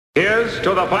Here's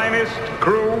to the finest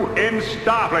crew in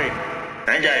Starfleet.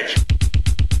 Engage.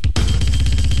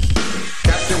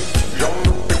 Captain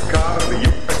Jean-Luc Picard of the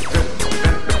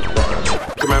USS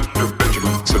Enterprise. Commander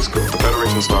Benjamin Sisko, the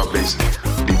Federation Star Base,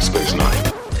 Deep Space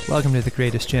Nine. Welcome to the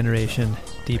greatest generation,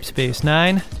 Deep Space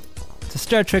Nine. It's a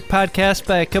Star Trek podcast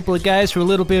by a couple of guys who are a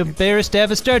little bit embarrassed to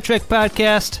have a Star Trek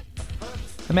podcast.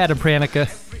 I'm Adam Pranica.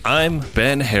 I'm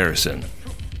Ben Harrison.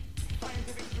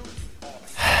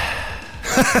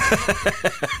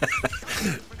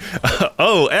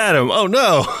 Oh, Adam. Oh,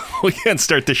 no. We can't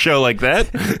start the show like that.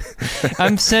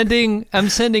 I'm sending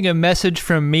a message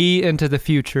from me into the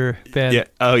future, Ben. Yeah.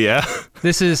 Oh, yeah?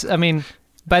 This is,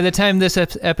 by the time this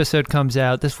episode comes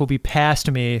out, this will be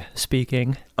past me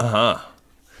speaking. Uh-huh.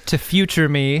 To future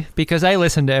me, because I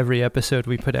listen to every episode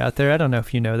we put out there. I don't know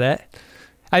if you know that.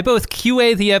 I both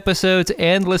QA the episodes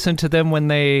and listen to them when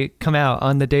they come out,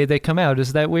 on the day they come out.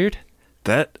 Is that weird?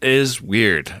 That is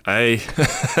weird.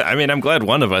 I'm glad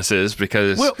one of us is,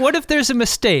 because... What if there's a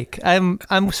mistake? I'm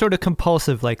sort of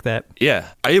compulsive like that. Yeah,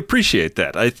 I appreciate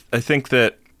that. I think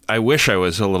that I wish I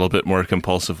was a little bit more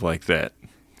compulsive like that.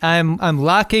 I'm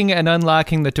locking and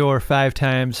unlocking the door 5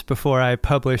 times before I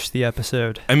publish the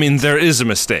episode. There is a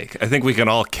mistake. I think we can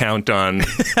all count on...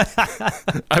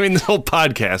 this whole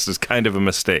podcast is kind of a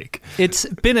mistake. It's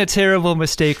been a terrible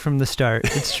mistake from the start.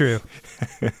 It's true.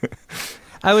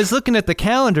 I was looking at the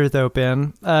calendar, though,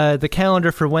 Ben, the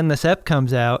calendar for when this ep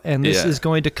comes out, and this is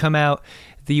going to come out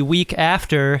the week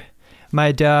after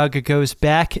my dog goes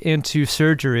back into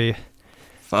surgery.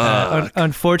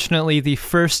 Unfortunately, the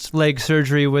first leg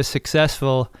surgery was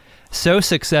successful, so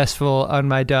successful on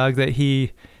my dog that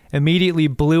he immediately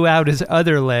blew out his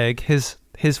other leg, his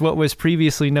what was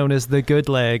previously known as the good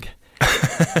leg,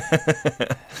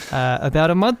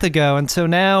 about a month ago. And so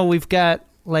now we've got,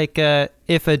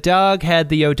 if a dog had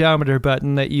the odometer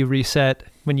button that you reset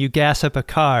when you gas up a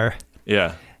car,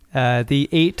 the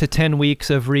 8 to 10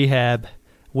 weeks of rehab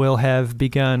will have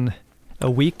begun a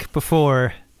week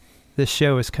before this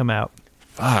show has come out.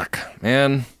 Fuck,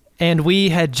 man. And we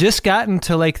had just gotten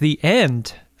to the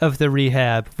end of the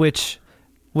rehab, which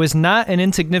was not an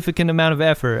insignificant amount of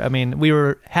effort. We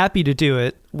were happy to do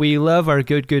it. We love our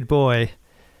good boy.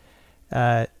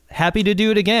 Happy to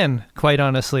do it again, quite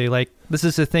honestly. This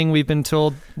is a thing we've been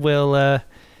told will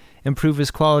improve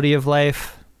his quality of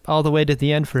life all the way to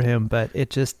the end for him, but it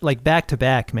just, back to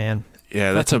back, man.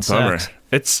 Yeah, that's a bummer. Sucks.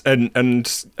 It's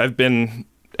and I've been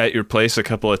at your place a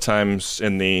couple of times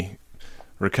in the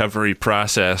recovery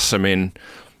process.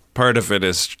 Part of it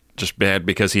is just bad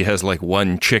because he has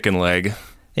one chicken leg.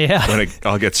 Yeah. When it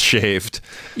all gets shaved.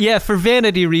 Yeah, for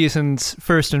vanity reasons,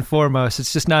 first and foremost.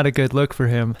 It's just not a good look for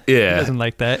him. Yeah. He doesn't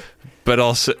like that. But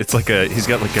also, it's he's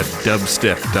got a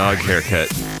dubstep dog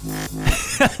haircut.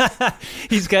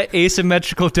 He's got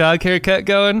asymmetrical dog haircut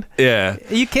going. Yeah.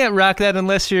 You can't rock that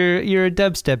unless you're a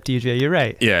dubstep DJ. You're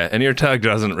right. Yeah, and your dog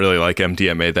doesn't really like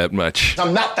MDMA that much.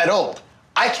 I'm not that old.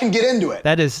 I can get into it.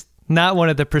 That is not one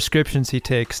of the prescriptions he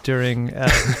takes during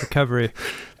his recovery.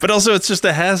 But also, it's just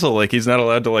a hassle. He's not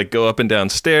allowed to go up and down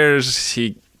stairs.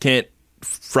 He can't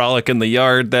frolic in the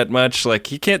yard that much.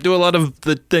 He can't do a lot of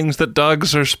the things that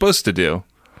dogs are supposed to do.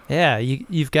 Yeah,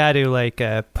 you've got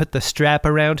to put the strap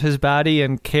around his body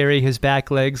and carry his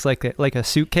back legs like a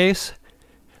suitcase.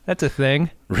 That's a thing.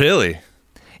 Really?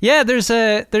 Yeah, there's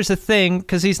a thing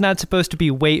because he's not supposed to be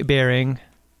weight bearing,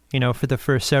 for the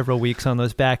first several weeks on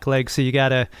those back legs. So you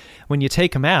gotta, when you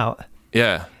take him out,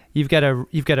 you've got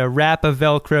to wrap a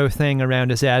Velcro thing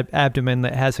around his abdomen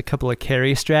that has a couple of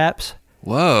carry straps.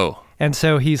 Whoa. And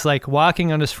so he's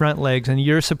walking on his front legs, and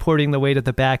you're supporting the weight of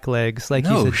the back legs he's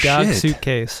a dog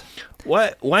suitcase.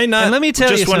 Why not? And let me tell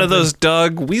you just one something. of those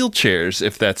dog wheelchairs,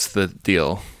 if that's the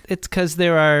deal. It's because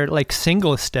there are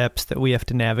single steps that we have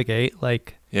to navigate,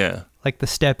 the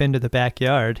step into the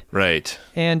backyard. Right.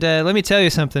 And let me tell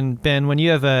you something, Ben. When you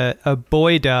have a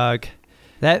boy dog,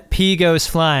 that pee goes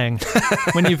flying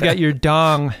when you've got your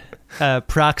dong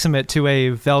proximate to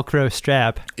a Velcro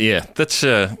strap. Yeah, that's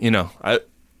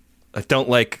I don't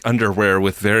like underwear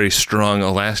with very strong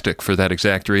elastic for that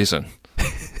exact reason.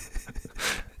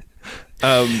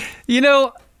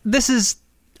 This is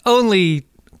only,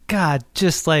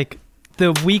 just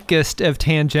the weakest of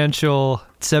tangential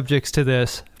subjects to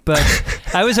this. But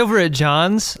I was over at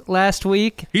John's last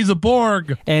week. He's a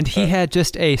Borg. And he had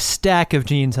just a stack of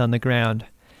jeans on the ground.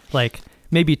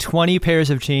 Maybe 20 pairs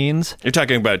of jeans. You're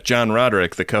talking about John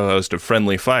Roderick, the co-host of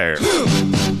Friendly Fire.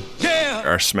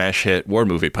 Our smash hit war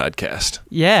movie podcast.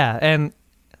 Yeah, and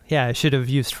I should have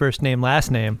used first name,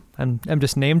 last name. I'm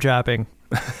just name dropping.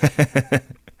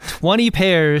 20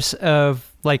 pairs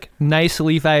of nice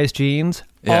Levi's jeans,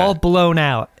 all blown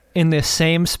out in this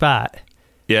same spot.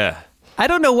 Yeah. I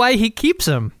don't know why he keeps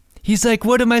them. He's like,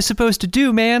 what am I supposed to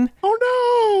do, man?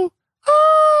 Oh,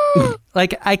 no.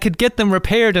 Like, I could get them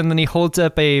repaired, and then he holds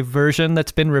up a version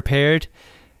that's been repaired.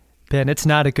 Ben, it's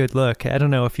not a good look. I don't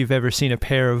know if you've ever seen a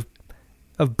pair of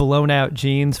blown out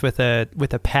jeans with a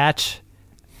patch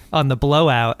on the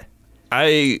blowout.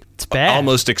 It's bad.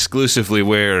 Almost exclusively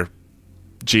wear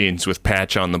jeans with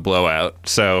patch on the blowout,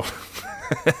 so...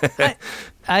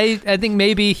 I think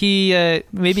maybe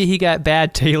he got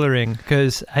bad tailoring,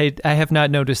 because I have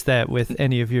not noticed that with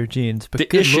any of your jeans. But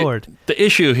good Lord, the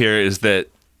issue here is that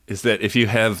if you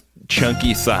have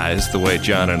chunky thighs the way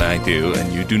John and I do,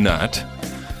 and you do not,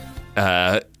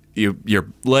 your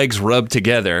legs rub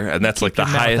together, and that's like the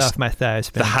highest. Off my thighs,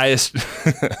 Ben. The highest.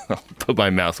 I'll put my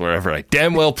mouth wherever I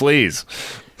damn well please.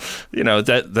 You know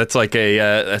that's like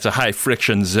that's a high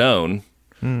friction zone.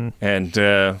 And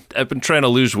I've been trying to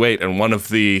lose weight, and one of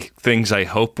the things I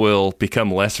hope will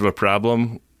become less of a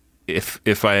problem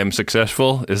if I am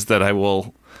successful is that I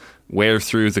will wear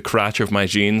through the crotch of my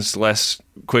jeans less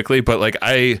quickly. But like,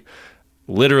 I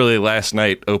literally last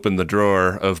night opened the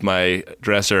drawer of my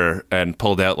dresser and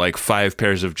pulled out like 5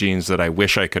 pairs of jeans that I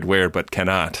wish I could wear but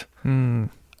cannot.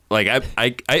 Like,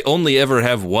 I only ever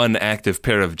have one active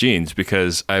pair of jeans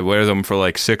because I wear them for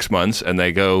like 6 months and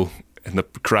they go... and the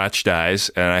crotch dies,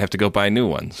 and I have to go buy new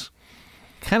ones.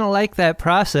 Kind of like that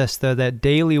process, though, that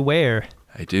daily wear.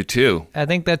 I do, too. I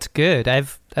think that's good.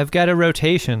 I've got a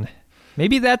rotation.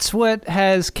 Maybe that's what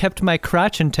has kept my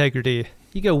crotch integrity.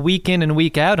 You go week in and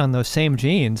week out on those same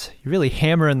jeans. You're really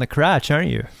hammering the crotch, aren't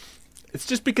you? It's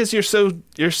just because you're so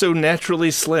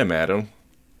naturally slim, Adam.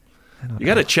 You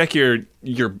got to check your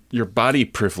body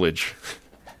privilege.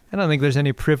 I don't think there's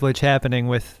any privilege happening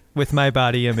with my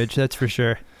body image, that's for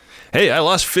sure. Hey, I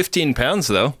lost 15 pounds,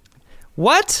 though.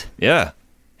 What? Yeah.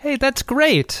 Hey, that's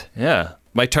great. Yeah.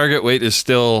 My target weight is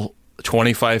still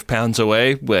 25 pounds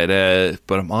away, but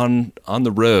I'm on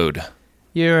the road.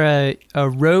 You're a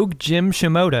rogue Jim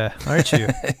Shimoda, aren't you?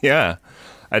 Yeah.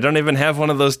 I don't even have one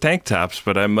of those tank tops,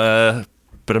 but I'm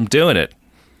doing it.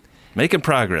 Making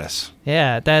progress.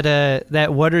 Yeah,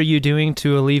 that what are you doing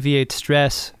to alleviate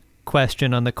stress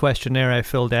question on the questionnaire I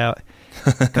filled out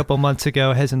a couple months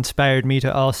ago has inspired me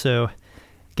to also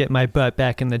get my butt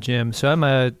back in the gym. So I'm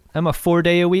a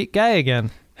 4-day-a-week guy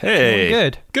again. Hey,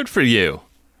 good. Good for you.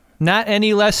 Not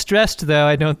any less stressed, though,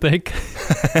 I don't think.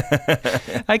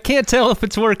 I can't tell if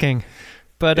it's working.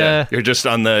 But yeah, you're just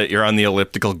on the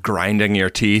elliptical grinding your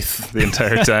teeth the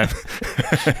entire time.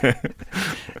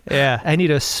 Yeah, I need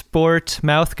a sport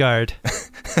mouth guard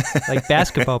like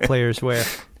basketball players wear.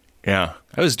 Yeah,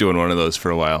 I was doing one of those for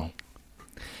a while.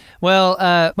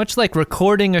 Well, much like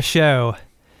recording a show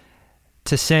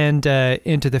to send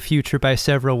into the future by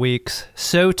several weeks,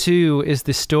 so too is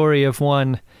the story of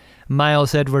one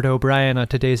Miles Edward O'Brien on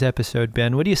today's episode.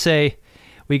 Ben, what do you say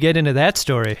we get into that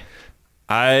story?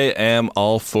 I am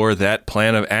all for that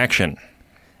plan of action.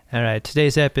 All right,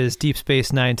 today's ep is Deep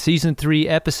Space Nine, Season 3,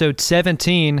 Episode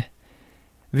 17,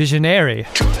 Visionary.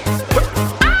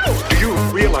 Do you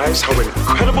realize how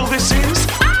incredible this is?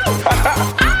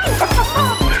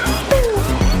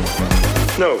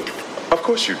 No, of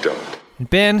course you don't.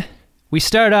 Ben, we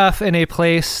start off in a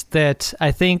place that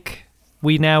I think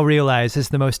we now realize is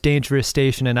the most dangerous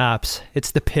station in Ops.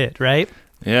 It's the pit, right?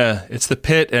 Yeah, it's the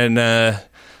pit, and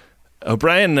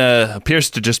O'Brien appears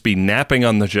to just be napping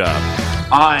on the job.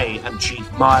 I am Chief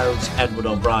Miles Edward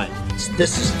O'Brien.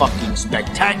 This is fucking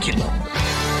spectacular.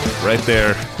 Right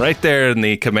there in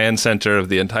the command center of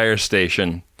the entire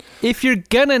station. If you're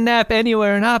gonna nap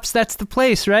anywhere in Ops, that's the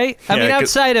place, right? I mean,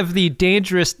 outside of the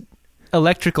dangerous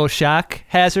electrical shock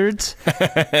hazards,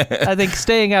 I think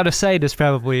staying out of sight is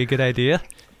probably a good idea.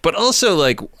 But also,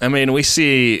 like, I mean, we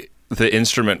see the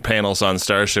instrument panels on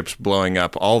starships blowing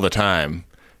up all the time.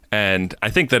 And I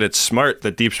think that it's smart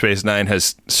that Deep Space Nine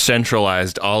has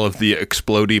centralized all of the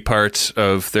explodey parts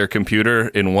of their computer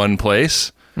in one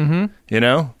place, you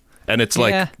know? And it's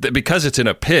like, because it's in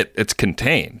a pit, it's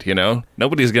contained, you know?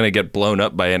 Nobody's going to get blown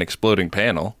up by an exploding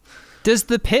panel. Does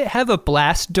the pit have a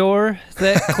blast door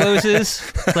that closes?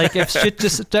 Like, if shit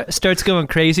just starts going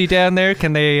crazy down there,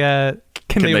 can they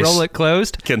roll it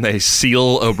closed? Can they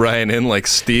seal O'Brien in like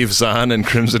Steve Zahn in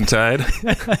Crimson Tide?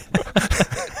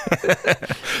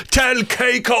 Tell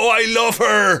Keiko I love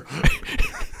her!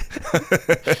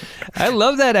 I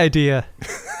love that idea.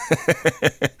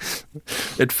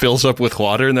 It fills up with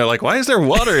water, and they're like, why is there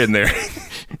water in there?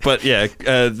 But yeah,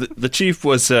 the chief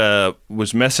was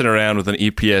messing around with an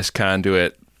EPS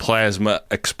conduit. Plasma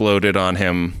exploded on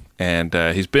him, and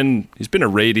he's been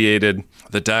irradiated.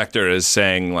 The doctor is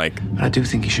saying, like, I do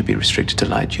think he should be restricted to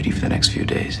light duty for the next few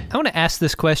days. I want to ask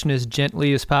this question as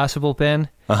gently as possible, Ben.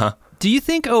 Uh-huh. Do you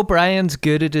think O'Brien's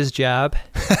good at his job?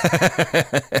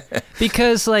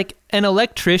 Because, like, an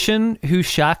electrician who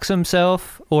shocks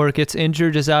himself or gets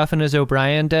injured as often as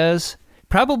O'Brien does,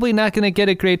 probably not going to get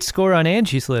a great score on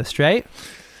Angie's List, right?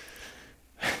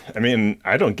 I mean,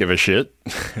 I don't give a shit.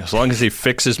 As long as he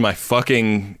fixes my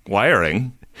fucking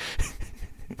wiring.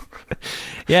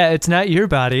 Yeah, it's not your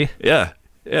body. Yeah.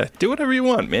 Do whatever you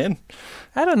want, man.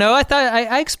 I don't know.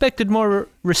 I expected more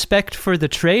respect for the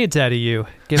trades out of you,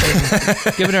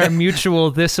 given our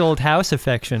mutual this old house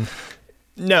affection.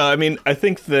 No, I mean, I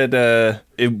think that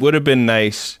it would have been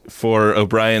nice for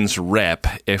O'Brien's rep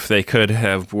if they could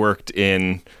have worked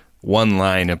in one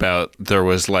line about there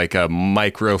was like a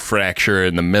microfracture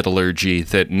in the metallurgy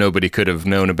that nobody could have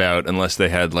known about unless they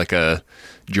had like a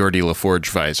Geordie LaForge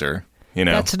visor, you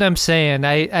know? That's what I'm saying.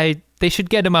 They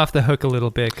should get him off the hook a little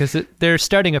bit because they're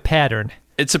starting a pattern.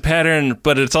 It's a pattern,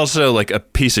 but it's also like a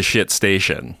piece of shit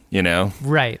station, you know?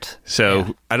 Right. So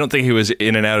yeah. I don't think he was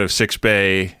in and out of sick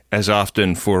bay as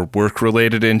often for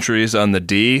work-related injuries on the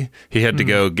D. He had to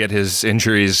go get his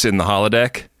injuries in the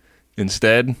holodeck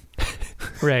instead.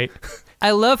 Right.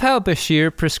 I love how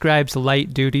Bashir prescribes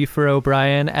light duty for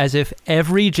O'Brien as if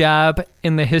every job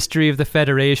in the history of the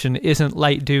Federation isn't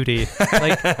light duty.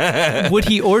 Like, would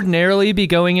he ordinarily be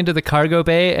going into the cargo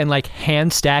bay and, like,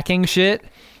 hand stacking shit?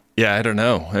 Yeah, I don't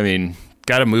know. I mean,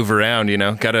 gotta move around, you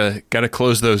know? Gotta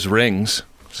close those rings.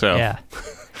 So, yeah.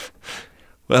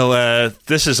 Well,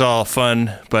 this is all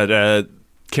fun, but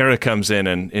Kira comes in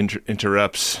and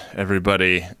interrupts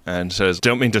everybody and says,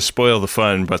 "Don't mean to spoil the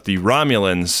fun, but the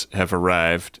Romulans have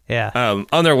arrived." Yeah.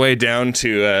 On their way down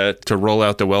to roll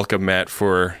out the welcome mat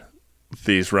for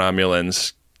these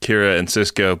Romulans, Kira and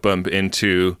Sisko bump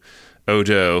into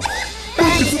Odo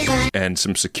and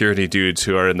some security dudes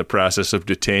who are in the process of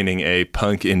detaining a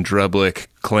punk in Drublic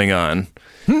Klingon.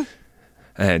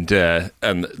 And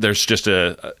there's just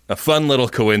a fun little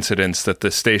coincidence that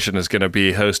the station is going to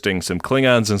be hosting some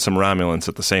Klingons and some Romulans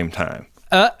at the same time.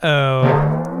 Uh-oh.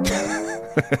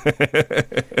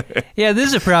 Yeah, this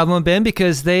is a problem, Ben,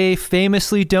 because they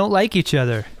famously don't like each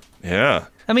other. Yeah.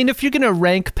 I mean, if you're going to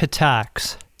rank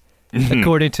PtaQs,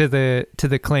 according to the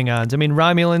Klingons, I mean,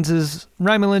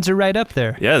 Romulans are right up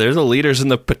there. Yeah, they're the leaders in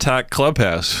the PtaQ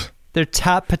clubhouse. They're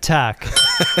top PtaQ.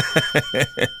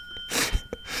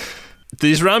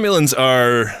 These Romulans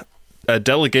are a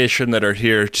delegation that are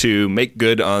here to make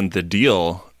good on the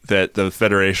deal that the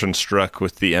Federation struck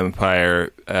with the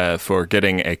Empire for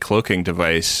getting a cloaking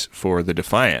device for the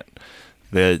Defiant.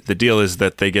 The deal is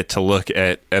that they get to look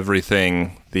at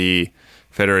everything the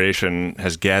Federation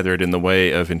has gathered in the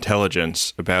way of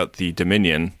intelligence about the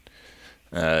Dominion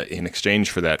in exchange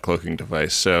for that cloaking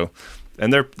device. So,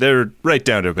 and they're right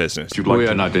down to business. We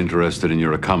are not interested in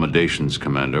your accommodations,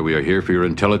 Commander. We are here for your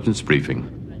intelligence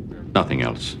briefing. Nothing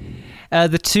else.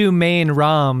 The two main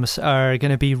ROMs are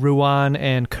going to be Ruan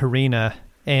and Karina.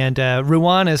 And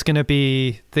Ruan is going to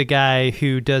be the guy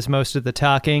who does most of the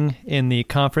talking in the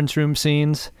conference room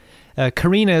scenes.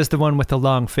 Karina is the one with the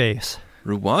long face.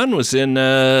 Ruan was in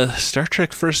Star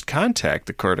Trek First Contact,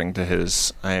 according to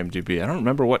his IMDb. I don't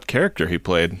remember what character he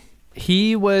played.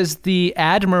 He was the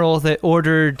admiral that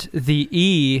ordered the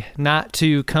E not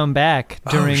to come back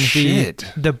during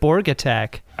the Borg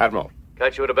attack. Admiral.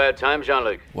 Catch you at a bad time,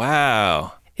 Jean-Luc.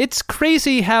 Wow. It's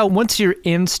crazy how once you're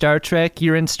in Star Trek,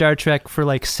 you're in Star Trek for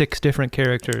like 6 different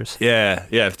characters. Yeah.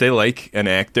 If they like an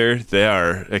actor, they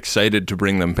are excited to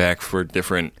bring them back for a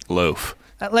different loaf.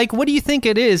 Like, what do you think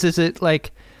it is? Is it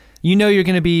like, you know you're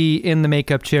going to be in the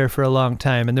makeup chair for a long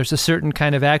time, and there's a certain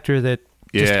kind of actor that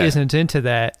just isn't into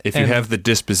that. If you have the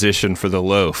disposition for the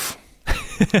loaf.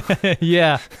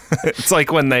 Yeah. It's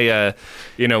like when they,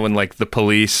 when like the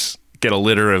police get a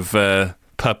litter of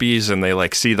puppies and they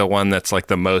like see the one that's like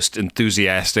the most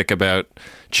enthusiastic about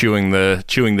chewing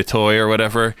the toy or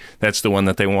whatever. That's the one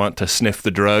that they want to sniff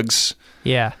the drugs.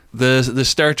 Yeah. The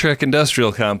Star Trek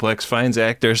industrial complex finds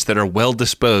actors that are well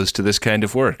disposed to this kind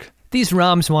of work. These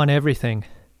ROMs want everything,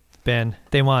 Ben.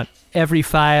 They want every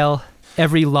file,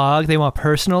 every log. They want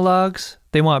personal logs.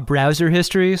 They want browser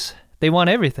histories. They want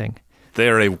everything. They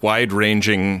are a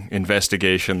wide-ranging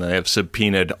investigation. They have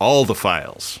subpoenaed all the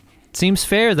files. Seems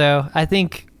fair, though. I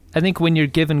think when you're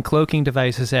given cloaking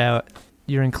devices out,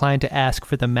 you're inclined to ask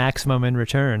for the maximum in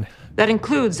return. That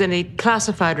includes any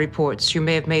classified reports you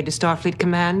may have made to Starfleet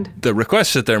Command? The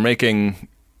requests that they're making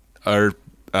are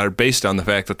based on the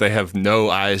fact that they have no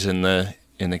eyes in the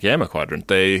Gamma Quadrant.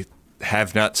 They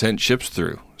have not sent ships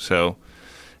through. So,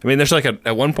 I mean, there's like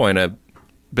at one point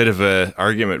bit of a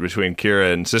argument between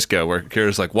Kira and Sisko, where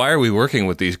Kira's like, why are we working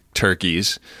with these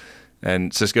turkeys?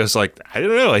 And Sisko's like, I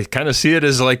don't know. I kind of see it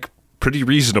as like pretty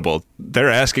reasonable. They're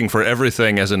asking for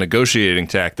everything as a negotiating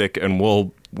tactic, and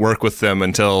we'll work with them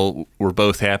until we're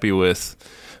both happy with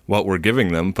what we're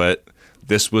giving them. But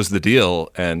this was the deal,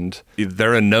 and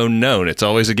they're a known. It's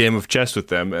always a game of chess with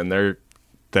them, and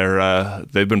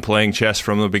they've been playing chess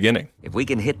from the beginning. If we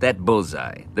can hit that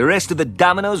bullseye, the rest of the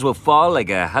dominoes will fall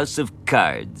like a house of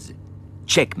cards.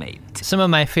 Checkmate. Some of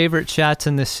my favorite shots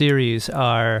in this series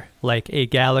are like a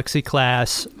Galaxy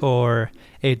class or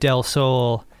a Del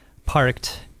Sol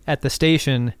parked at the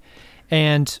station,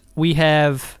 and we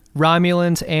have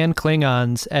Romulans and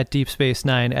Klingons at Deep Space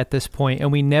Nine at this point, and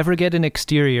we never get an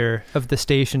exterior of the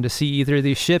station to see either of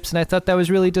these ships, and I thought that was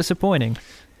really disappointing.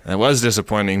 It was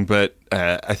disappointing, but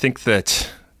I think that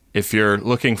if you're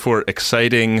looking for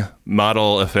exciting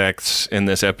model effects in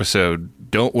this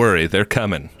episode, don't worry, they're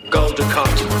coming. Golden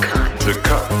cartoon. The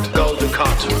cut. Golden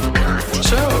cartoon.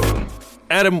 So,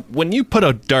 Adam, when you put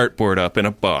a dartboard up in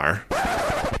a bar...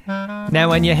 Now,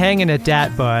 when you're hanging a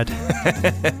dartboard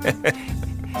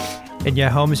in your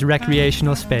home's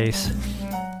recreational space,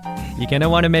 you're going to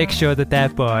want to make sure that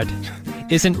that board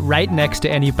isn't right next to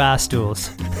any bar stools.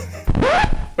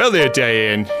 Well there,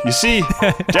 Diane. You see,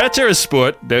 darts are a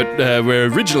sport that were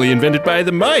originally invented by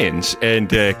the Mayans and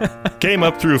came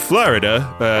up through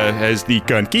Florida as the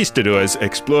conquistadors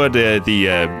explored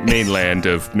the mainland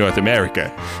of North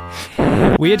America.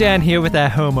 We're down here with our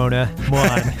homeowner,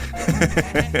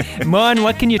 Mon. Mon,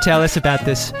 what can you tell us about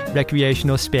this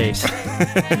recreational space?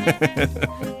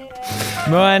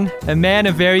 Mon, a man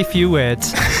of very few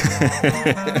words.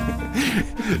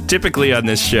 Typically on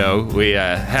this show, we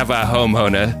have our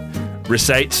homeowner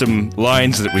recite some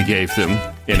lines that we gave them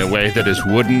in a way that is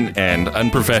wooden and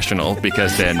unprofessional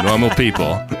because they're normal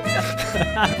people.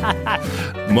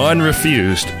 Mon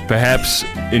refused, perhaps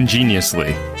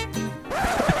ingeniously.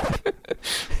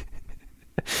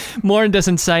 Morn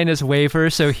doesn't sign his waiver,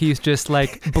 so he's just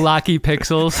like blocky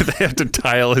pixels. They have to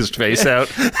tile his face out.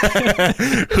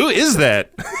 Who is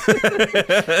that?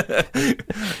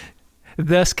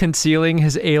 Thus concealing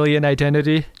his alien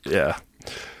identity. Yeah.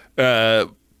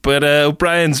 But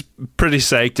O'Brien's pretty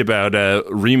psyched about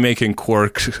remaking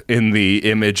Quark in the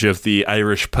image of the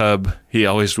Irish pub he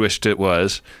always wished it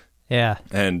was. Yeah.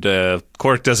 And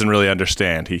Quark doesn't really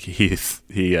understand. He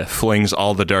flings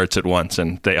all the darts at once,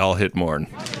 and they all hit Morn.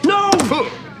 No!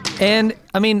 And,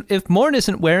 I mean, if Morn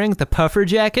isn't wearing the puffer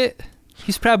jacket,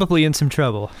 he's probably in some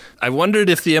trouble. I wondered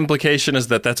if the implication is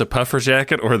that that's a puffer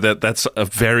jacket or that that's a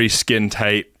very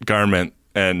skin-tight garment,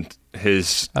 and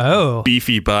his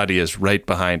beefy body is right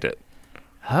behind it.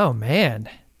 Oh, man.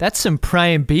 That's some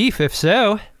prime beef, if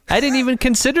so. I didn't even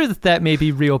consider that may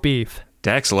be real beef.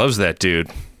 Dax loves that dude.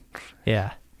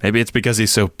 Yeah. Maybe it's because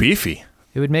he's so beefy.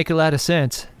 It would make a lot of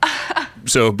sense.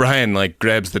 So O'Brien,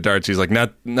 grabs the darts. He's like,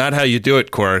 not how you do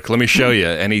it, Quark. Let me show you.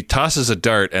 And he tosses a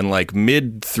dart, and,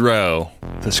 mid-throw,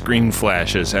 the screen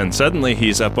flashes, and suddenly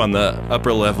he's up on the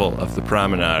upper level of the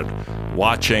promenade,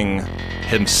 watching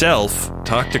himself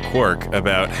talk to Quark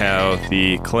about how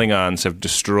the Klingons have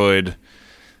destroyed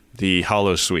the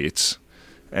holosuites.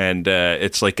 And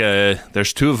it's like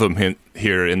there's two of them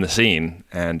here in the scene,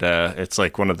 and it's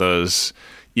like one of those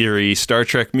eerie Star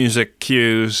Trek music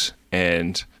cues.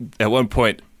 And at one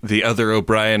point, the other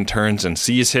O'Brien turns and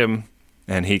sees him,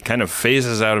 and he kind of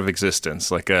phases out of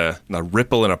existence, like a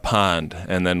ripple in a pond.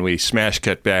 And then we smash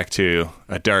cut back to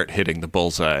a dart hitting the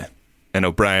bullseye, and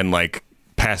O'Brien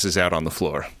passes out on the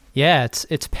floor. Yeah,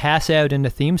 it's pass out in the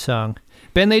theme song.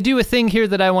 Ben, they do a thing here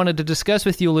that I wanted to discuss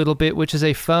with you a little bit, which is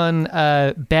a fun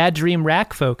bad dream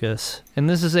rack focus. And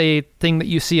this is a thing that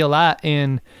you see a lot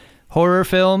in horror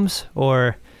films,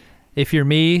 or if you're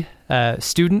me,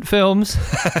 student films.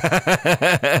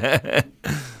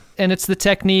 And it's the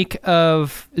technique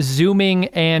of zooming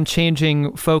and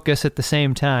changing focus at the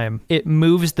same time. It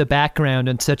moves the background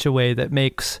in such a way that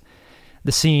makes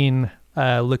the scene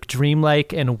look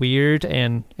dreamlike and weird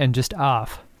and just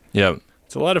off. Yeah,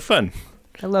 it's a lot of fun.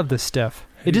 I love this stuff.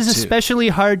 It is especially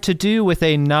hard to do with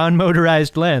a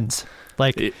non-motorized lens.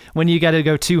 When you got to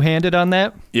go two-handed on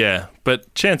that. Yeah,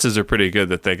 but chances are pretty good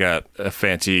that they got a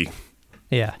fancy...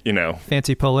 Yeah.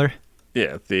 Fancy puller.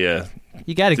 Yeah,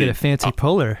 you got to get a fancy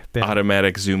puller, Ben.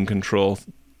 Automatic zoom control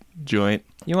joint.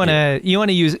 You want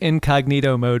to use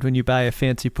incognito mode when you buy a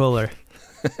fancy puller.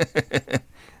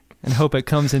 And hope it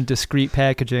comes in discreet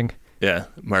packaging. Yeah,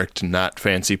 marked not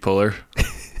fancy puller.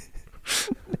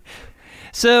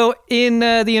 So in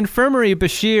the infirmary,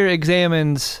 Bashir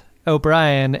examines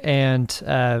O'Brien and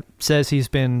says he's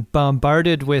been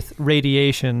bombarded with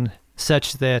radiation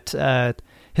such that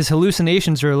his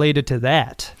hallucinations are related to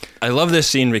that. I love this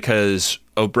scene because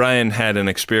O'Brien had an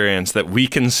experience that we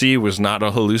can see was not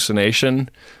a hallucination,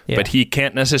 but he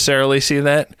can't necessarily see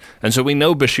that. And so we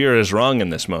know Bashir is wrong in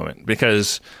this moment,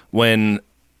 because when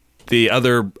the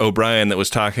other O'Brien that was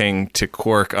talking to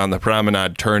Quark on the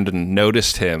promenade turned and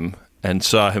noticed him and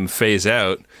saw him phase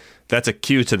out, that's a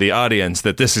cue to the audience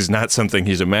that this is not something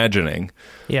he's imagining.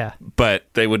 Yeah. But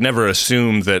they would never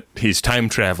assume that he's time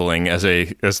traveling as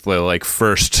the like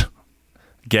first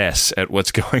guess at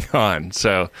what's going on.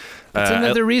 So it's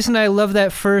another reason I love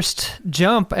that first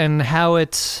jump and how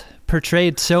it's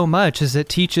portrayed so much, is it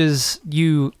teaches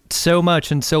you so much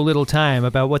in so little time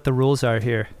about what the rules are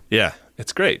here. Yeah,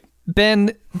 it's great.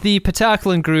 Ben, the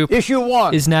Ptaklin group Issue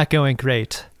 1 is not going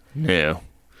great. Yeah.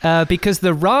 Because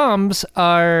the ROMs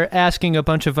are asking a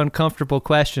bunch of uncomfortable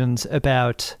questions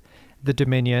about the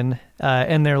Dominion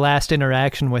and their last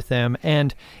interaction with them,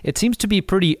 and it seems to be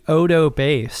pretty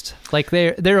Odo-based. Like,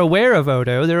 they're aware of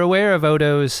Odo, they're aware of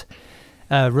Odo's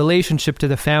relationship to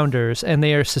the Founders, and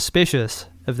they are suspicious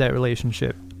of that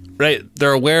relationship. Right,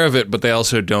 they're aware of it, but they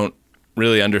also don't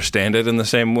really understand it in the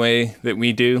same way that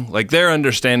we do. Like, they're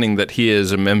understanding that he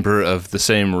is a member of the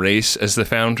same race as the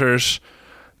Founders.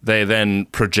 They then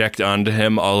project onto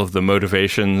him all of the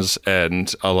motivations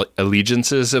and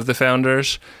allegiances of the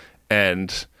Founders,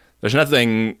 and there's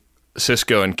nothing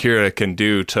Sisko and Kira can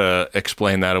do to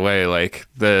explain that away. Like,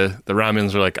 the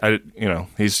Romulans are like,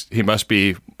 he must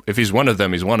be, if he's one of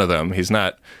them, he's one of them. He's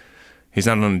not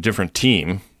on a different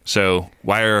team. So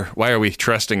why are we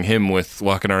trusting him with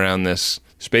walking around this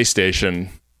space station?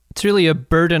 It's really a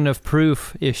burden of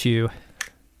proof issue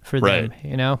for them,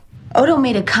 you know? Odo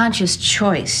made a conscious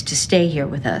choice to stay here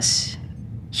with us.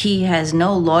 He has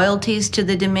no loyalties to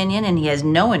the Dominion, and he has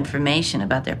no information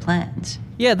about their plans.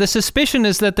 Yeah, the suspicion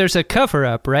is that there's a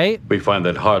cover-up, right? We find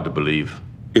that hard to believe.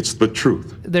 It's the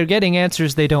truth. They're getting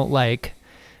answers they don't like.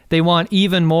 They want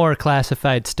even more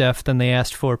classified stuff than they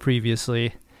asked for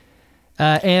previously.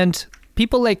 And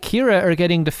people like Kira are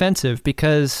getting defensive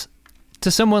because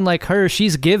to someone like her,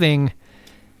 she's giving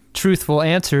truthful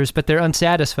answers, but they're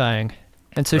unsatisfying.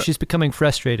 And so she's becoming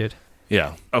frustrated.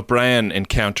 Yeah. O'Brien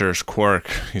encounters Quark.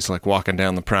 He's like walking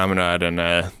down the promenade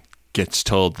and gets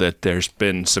told that there's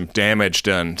been some damage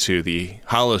done to the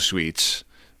holosuites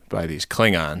by these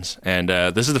Klingons. And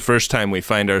this is the first time we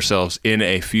find ourselves in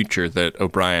a future that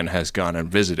O'Brien has gone and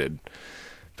visited,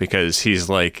 because he's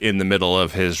like in the middle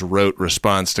of his rote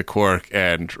response to Quark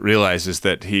and realizes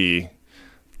that he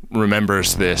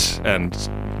remembers this and,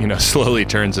 slowly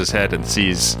turns his head and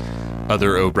sees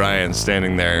other O'Briens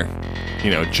standing there,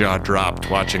 jaw dropped,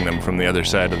 watching them from the other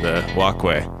side of the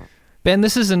walkway. Ben,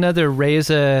 this is another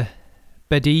Reza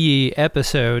Badiyi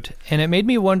episode, and it made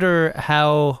me wonder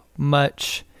how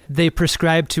much they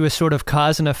prescribe to a sort of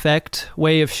cause and effect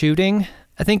way of shooting.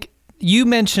 I think you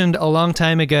mentioned a long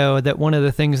time ago that one of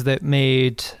the things that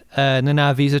made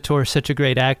Nana Visator such a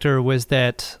great actor was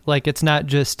that, like, it's not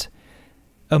just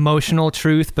emotional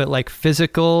truth, but like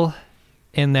physical,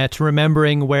 in that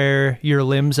remembering where your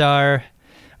limbs are,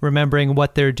 remembering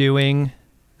what they're doing,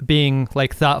 being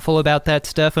like thoughtful about that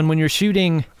stuff. And when you're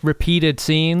shooting repeated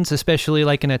scenes, especially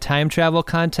like in a time travel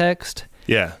context,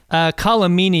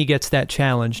 Colomini gets that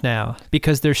challenge now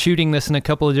because they're shooting this in a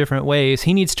couple of different ways.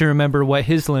 He needs to remember what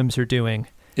his limbs are doing.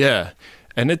 Yeah.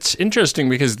 And it's interesting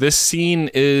because this scene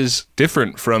is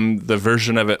different from the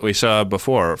version of it we saw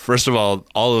before. First of all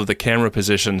of the camera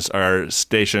positions are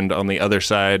stationed on the other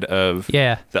side of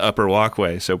the upper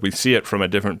walkway, so we see it from a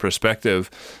different perspective.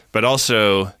 But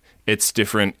also, it's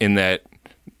different in that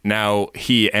now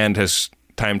he and his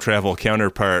time travel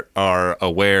counterpart are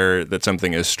aware that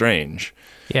something is strange.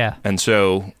 Yeah. And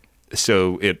so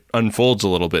it unfolds a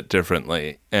little bit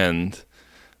differently, and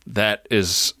that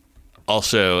is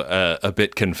also a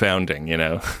bit confounding,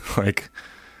 like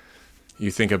you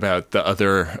think about the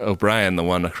other O'Brien, the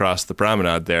one across the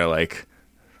promenade there, like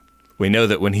we know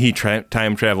that when he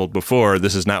time traveled before,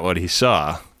 this is not what he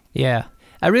saw. Yeah.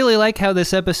 I really like how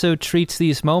this episode treats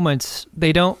these moments.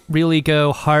 They don't really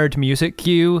go hard music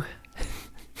cue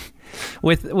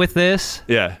with this.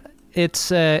 Yeah.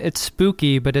 It's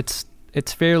spooky, but it's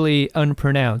fairly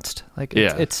unpronounced. Like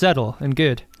it's subtle and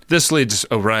good. This leads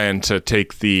O'Brien to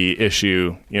take the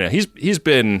issue. He's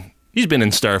been in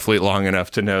Starfleet long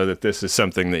enough to know that this is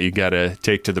something that you got to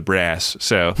take to the brass.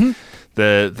 So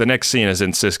the next scene is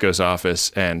in Sisko's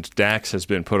office, and Dax has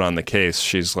been put on the case.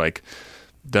 She's like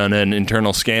done an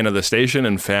internal scan of the station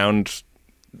and found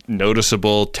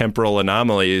noticeable temporal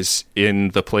anomalies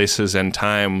in the places and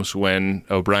times when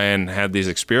O'Brien had these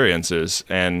experiences.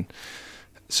 And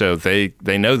So they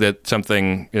know that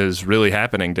something is really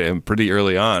happening to him pretty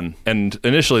early on. And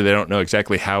initially they don't know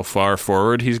exactly how far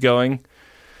forward he's going,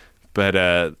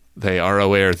 but they are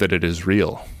aware that it is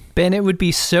real. Ben, it would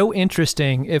be so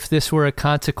interesting if this were a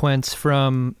consequence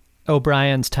from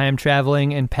O'Brien's time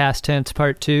traveling in Past Tense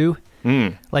Part 2.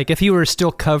 Like if he were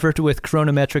still covered with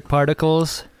chronometric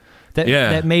particles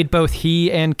that made both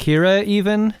he and Kira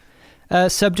even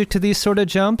subject to these sort of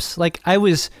jumps. Like I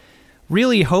was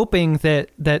really hoping that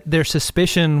their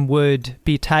suspicion would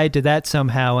be tied to that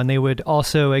somehow, and they would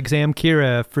also examine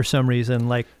Kira for some reason,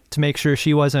 like to make sure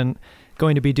she wasn't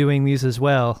going to be doing these as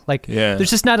well. Like there's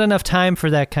just not enough time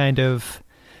for that kind of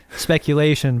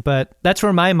speculation, but that's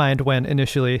where my mind went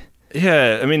initially.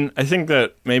 Yeah, I mean, I think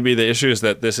that maybe the issue is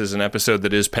that this is an episode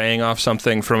that is paying off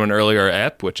something from an earlier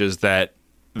ep, which is that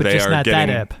but they are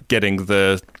getting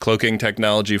the cloaking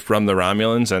technology from the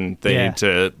Romulans, and they need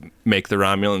to make the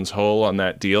Romulans whole on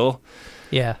that deal.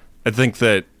 Yeah. I think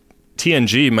that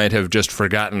TNG might have just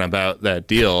forgotten about that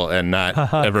deal and not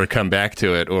ever come back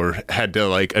to it, or had to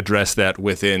like address that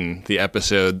within the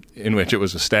episode in which it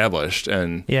was established.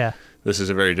 And this is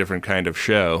a very different kind of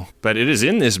show. But it is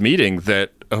in this meeting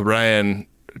that O'Brien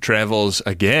travels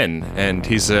again, and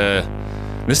he's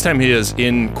this time he is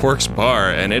in Quark's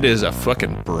bar, and it is a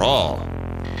fucking brawl.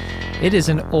 It is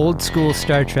an old school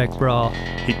Star Trek brawl.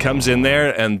 He comes in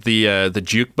there, and the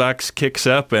jukebox kicks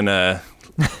up, and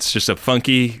it's just a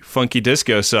funky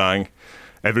disco song.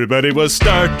 Everybody was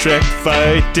Star Trek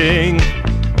fighting.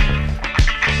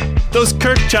 Those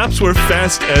Kirk chops were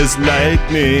fast as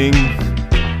lightning.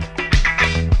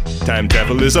 Time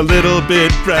travel is a little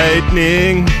bit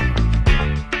frightening.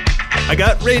 I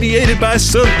got radiated by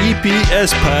some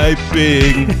EPS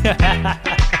piping.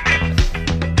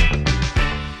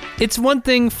 It's one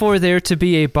thing for there to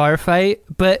be a bar fight,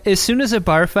 but as soon as a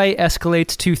bar fight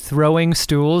escalates to throwing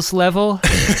stools level,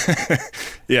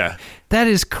 that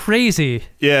is crazy.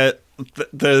 Yeah,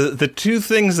 the two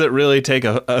things that really take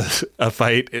a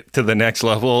fight to the next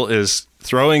level is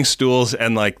throwing stools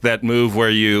and like that move where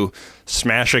you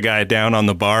smash a guy down on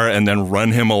the bar and then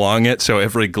run him along it so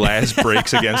every glass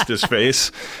breaks against his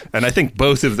face. And I think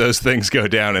both of those things go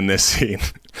down in this scene.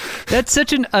 That's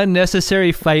such an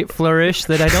unnecessary fight flourish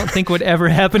that I don't think would ever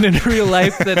happen in real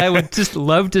life that I would just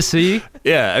love to see.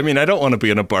 Yeah, I mean, I don't want to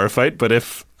be in a bar fight, but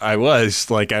if I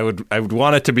was, like, I would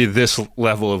want it to be this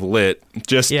level of lit.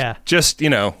 Just you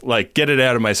know, like, get it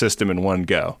out of my system in one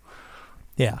go.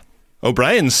 Yeah.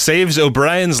 O'Brien saves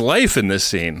O'Brien's life in this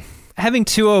scene. Having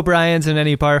two O'Briens in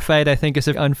any bar fight, I think, is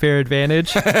an unfair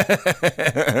advantage.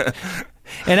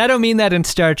 And I don't mean that in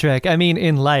Star Trek. I mean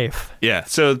in life. Yeah,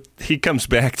 so he comes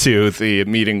back to the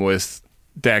meeting with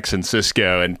Dax and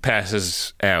Sisko and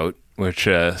passes out, which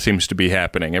seems to be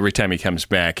happening. Every time he comes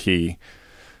back, he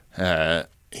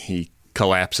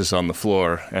collapses on the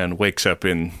floor and wakes up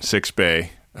in sickbay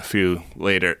a few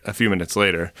minutes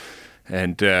later.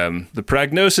 And the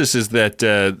prognosis is that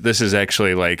this is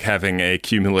actually like having a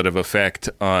cumulative effect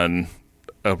on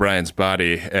O'Brien's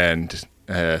body, and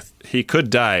he could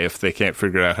die if they can't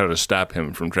figure out how to stop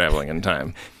him from traveling in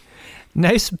time.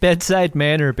 Nice bedside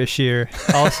manner, Bashir.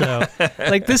 Also,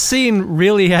 like this scene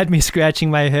really had me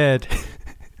scratching my head.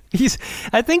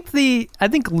 I think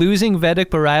losing Vedic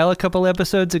Bareil a couple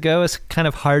episodes ago has kind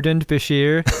of hardened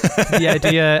Bashir. The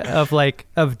idea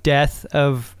of death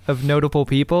of notable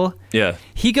people. Yeah.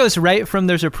 He goes right from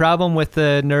there's a problem with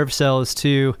the nerve cells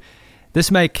to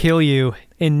this might kill you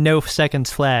in no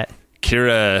seconds flat.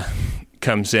 Kira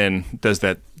comes in, does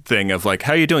that thing of like,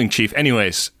 how you doing, Chief?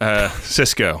 Anyways,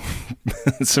 Sisko,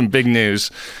 some big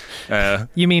news.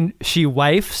 You mean she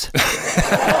wifes?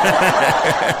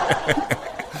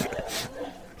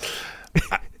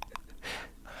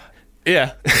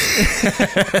 Yeah.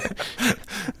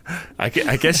 I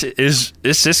guess is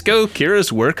Sisko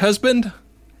Kira's work husband?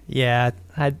 Yeah,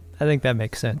 I think that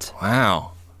makes sense.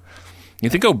 Wow.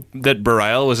 You think that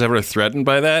Bareil was ever threatened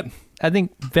by that? I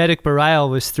think Vedic Bareil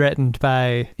was threatened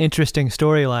by interesting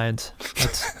storylines.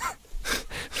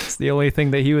 That's the only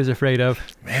thing that he was afraid of.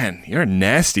 Man, you're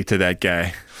nasty to that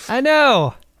guy. I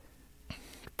know. What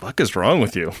the fuck is wrong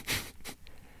with you?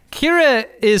 Kira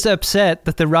is upset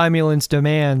that the Romulans'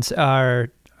 demands are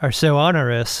so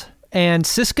onerous, and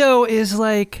Sisko is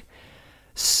like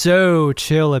so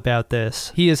chill about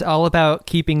this. He is all about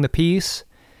keeping the peace,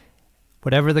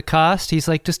 whatever the cost. He's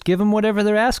like, just give them whatever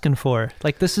they're asking for.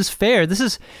 Like, this is fair. This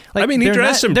is like, I mean, he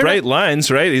draws some bright lines,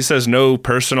 right? He says no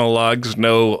personal logs,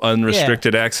 no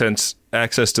unrestricted access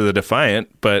to the Defiant,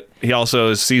 but he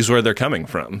also sees where they're coming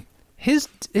from. His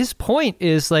point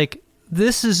is like,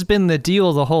 this has been the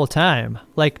deal the whole time.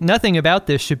 Like, nothing about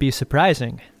this should be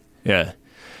surprising. Yeah.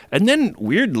 And then,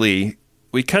 weirdly,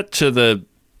 we cut to the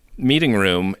meeting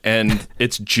room, and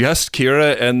it's just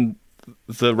Kira and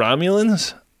the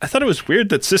Romulans. I thought it was weird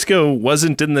that Sisko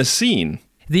wasn't in this scene.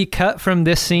 The cut from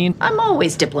this scene... I'm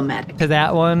always diplomatic. ...to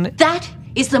that one... That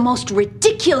is the most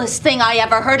ridiculous thing I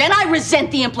ever heard, and I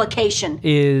resent the implication.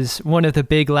 ...is one of the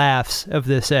big laughs of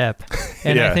this ep.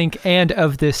 And I think, and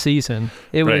of this season.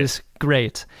 It was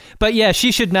great. But yeah,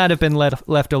 she should not have been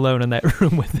left alone in that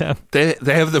room with them. They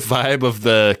have the vibe of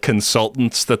the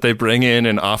consultants that they bring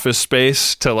in Office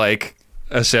Space to, like,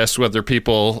 assess whether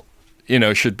people,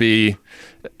 should be...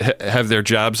 have their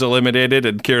jobs eliminated,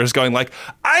 and Kira's going like,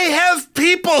 I have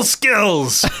people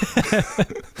skills!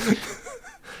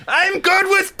 I'm good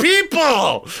with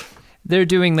people! They're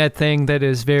doing that thing that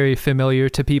is very familiar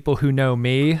to people who know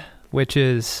me, which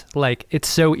is, like, it's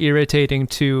so irritating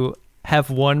to have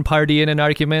one party in an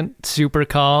argument super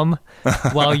calm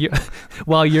while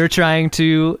you're trying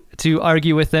to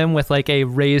argue with them with, like, a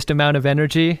raised amount of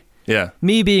energy. Yeah.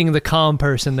 Me being the calm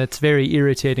person that's very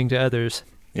irritating to others.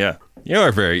 Yeah. You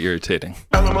are very irritating.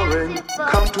 What are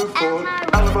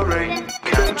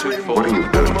you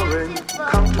doing?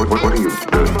 What are you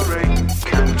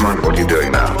doing? Mind what you're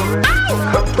doing now.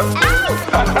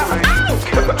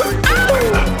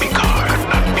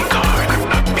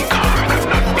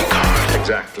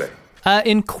 Exactly.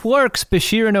 In Quarks,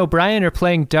 Bashir and O'Brien are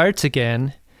playing darts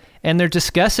again, and they're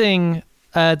discussing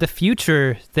the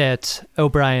future that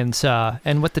O'Brien saw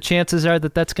and what the chances are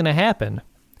that that's going to happen.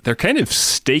 They're kind of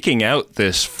staking out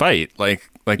this fight,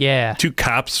 like two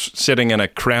cops sitting in a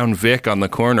Crown Vic on the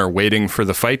corner waiting for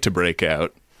the fight to break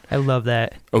out. I love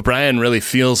that. O'Brien really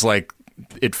feels like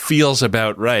it feels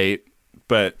about right,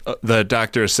 but the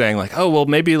doctor is saying like, oh, well,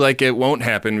 maybe like it won't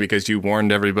happen because you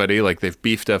warned everybody. Like they've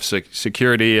beefed up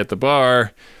security at the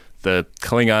bar. The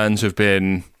Klingons have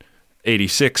been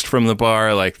 86'd from the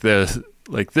bar. Like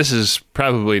this is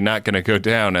probably not going to go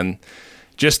down. And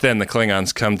just then the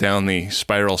Klingons come down the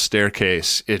spiral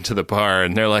staircase into the bar,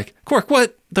 and they're like, Quark,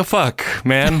 what the fuck,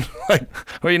 man? Like,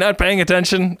 were you not paying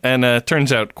attention? And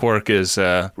turns out Quark is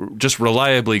just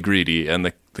reliably greedy, and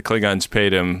the Klingons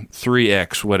paid him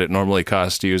 3x what it normally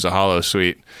costs to use a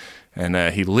holosuite, and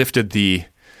he lifted the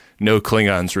no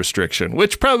Klingons restriction,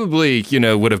 which probably,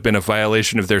 would have been a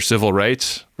violation of their civil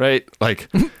rights, right? Like,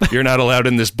 you're not allowed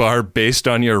in this bar based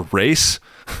on your race.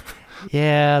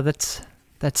 Yeah, that's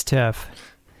tough.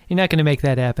 You're not going to make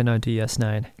that happen on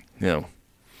DS9. No.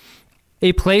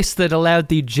 A place that allowed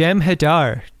the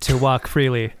Jem'Hadar to walk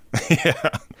freely.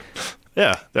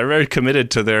 Yeah, they're very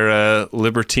committed to their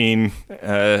libertine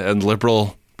and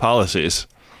liberal policies.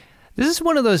 This is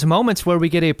one of those moments where we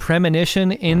get a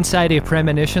premonition inside a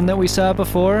premonition that we saw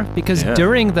before, because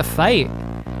during the fight,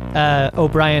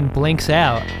 O'Brien blinks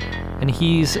out, and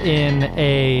he's in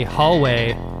a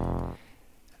hallway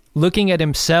looking at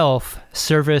himself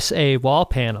service a wall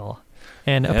panel.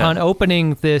 And upon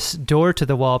opening this door to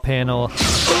the wall panel,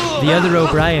 the other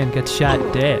O'Brien gets shot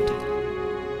dead.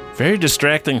 Very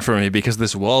distracting for me because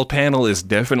this wall panel is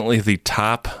definitely the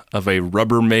top of a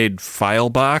Rubbermaid file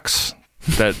box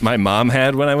that my mom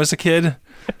had when I was a kid.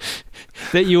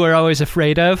 That you were always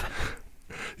afraid of?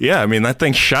 Yeah, I mean, that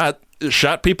thing shot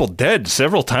people dead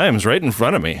several times right in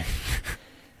front of me.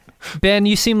 Ben,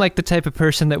 you seem like the type of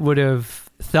person that would have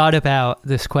thought about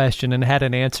this question and had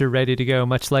an answer ready to go,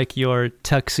 much like your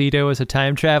tuxedo as a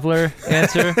time traveler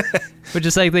answer, which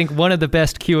is, I think, one of the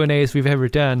best Q&As we've ever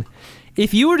done.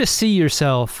 If you were to see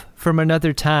yourself from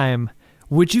another time,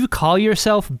 would you call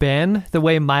yourself Ben the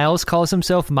way Miles calls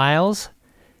himself Miles?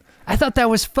 I thought that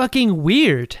was fucking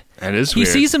weird. That is weird.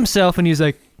 He sees himself and he's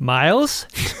like, Miles?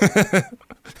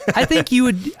 I think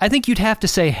you'd have to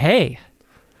say, hey.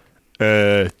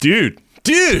 Dude.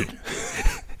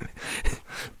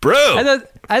 Bro.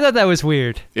 I thought that was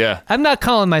weird. Yeah. I'm not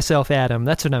calling myself Adam.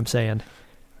 That's what I'm saying.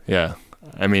 Yeah.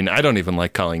 I mean, I don't even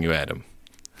like calling you Adam.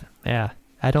 Yeah.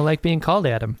 I don't like being called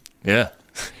Adam. Yeah.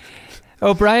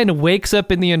 O'Brien wakes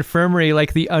up in the infirmary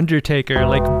like the Undertaker,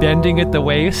 like bending at the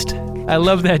waist. I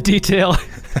love that detail.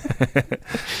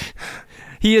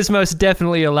 He is most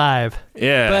definitely alive.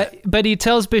 Yeah. But he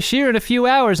tells Bashir in a few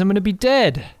hours, I'm going to be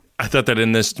dead. I thought that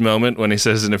in this moment, when he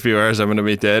says in a few hours I'm going to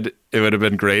be dead, it would have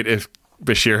been great if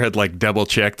Bashir had like double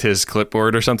checked his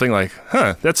clipboard or something, like,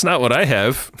 that's not what I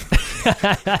have.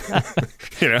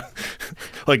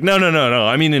 Like, no.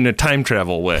 I mean, in a time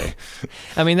travel way.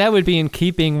 I mean, that would be in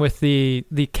keeping with the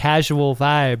casual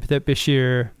vibe that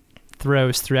Bashir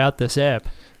throws throughout this ep.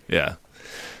 Yeah.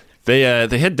 They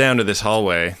head down to this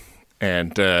hallway,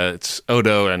 and it's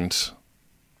Odo and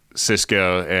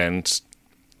Sisko and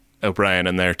O'Brien,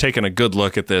 and they're taking a good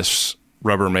look at this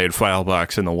Rubbermaid file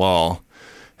box in the wall.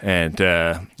 And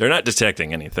they're not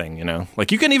detecting anything, you know?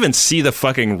 Like, you can even see the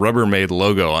fucking Rubbermaid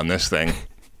logo on this thing.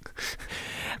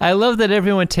 I love that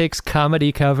everyone takes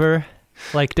comedy cover,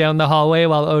 like down the hallway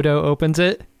while Odo opens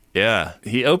it. Yeah,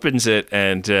 he opens it,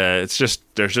 and there's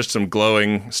just some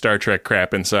glowing Star Trek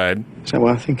crap inside. Is that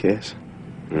what I think it is?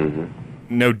 Mm-hmm.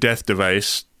 No death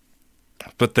device.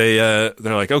 But they're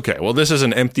like, okay, well, this is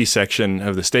an empty section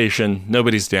of the station.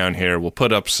 Nobody's down here. We'll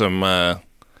put up some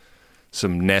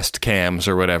Nest cams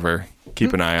or whatever.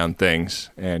 Keep an eye on things,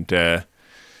 and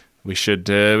we should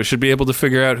be able to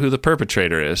figure out who the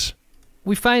perpetrator is.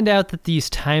 We find out that these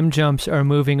time jumps are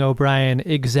moving O'Brien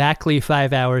exactly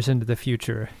 5 hours into the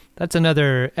future. That's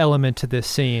another element to this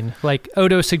scene. Like,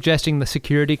 Odo suggesting the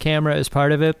security camera is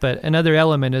part of it, but another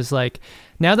element is like,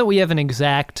 now that we have an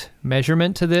exact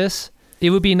measurement to this,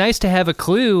 it would be nice to have a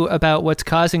clue about what's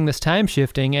causing this time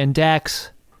shifting, and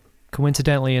Dax,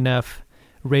 coincidentally enough,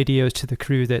 radios to the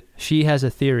crew that she has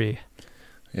a theory.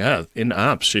 Yeah, in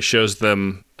ops, she shows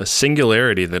them a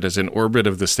singularity that is in orbit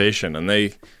of the station, and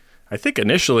they, I think,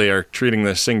 initially are treating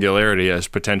this singularity as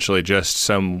potentially just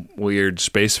some weird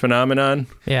space phenomenon.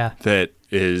 Yeah. That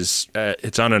is,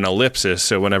 it's on an ellipsis,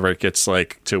 so whenever it gets,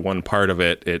 like, to one part of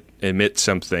it, it emits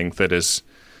something that is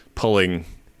pulling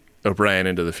O'Brien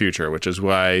into the future, which is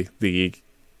why the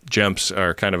jumps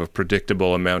are kind of a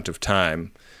predictable amount of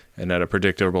time and at a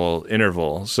predictable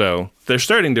interval. So they're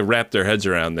starting to wrap their heads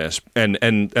around this, and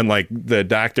like the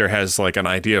doctor has like an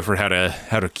idea for how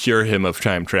to cure him of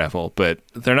time travel, but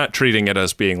they're not treating it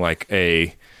as being like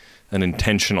an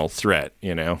intentional threat,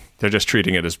 you know? They're just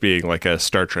treating it as being like a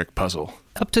Star Trek puzzle.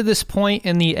 Up to this point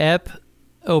in the ep,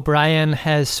 O'Brien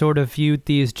has sort of viewed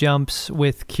these jumps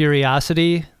with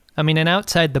curiosity. I mean, and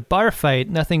outside the bar fight,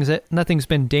 nothing's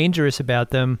been dangerous about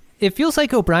them. It feels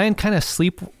like O'Brien kind of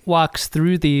sleepwalks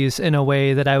through these in a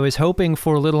way that I was hoping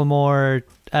for a little more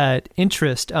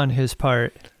interest on his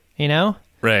part, you know?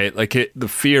 Right, like the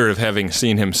fear of having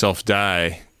seen himself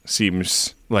die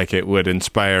seems like it would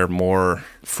inspire more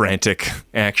frantic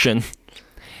action.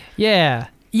 Yeah,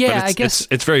 I guess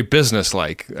it's very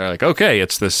businesslike. Like, okay,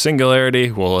 it's the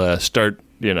singularity. We'll start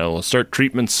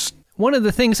treatments. One of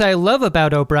the things I love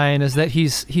about O'Brien is that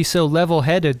he's so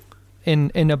level-headed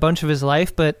in a bunch of his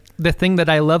life, but the thing that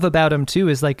I love about him too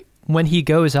is like when he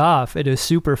goes off, it is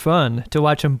super fun to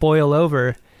watch him boil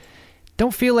over.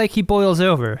 Don't feel like he boils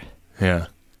over. Yeah.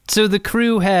 So the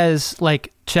crew has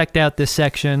like checked out this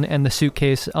section and the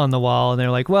suitcase on the wall, and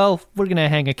they're like, well, we're going to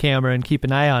hang a camera and keep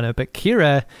an eye on it. But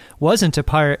Kira wasn't a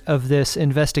part of this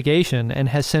investigation and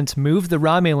has since moved the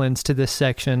Romulans to this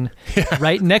section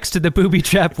right next to the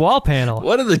booby-trapped wall panel.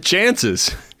 What are the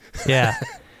chances? Yeah.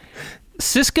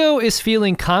 Sisko is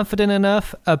feeling confident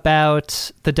enough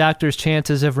about the doctor's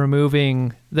chances of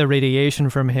removing the radiation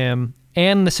from him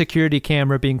and the security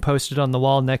camera being posted on the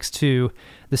wall next to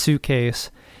the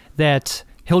suitcase that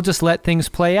he'll just let things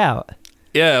play out.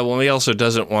 Yeah, well, he also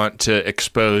doesn't want to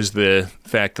expose the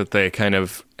fact that they kind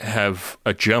of have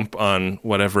a jump on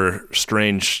whatever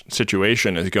strange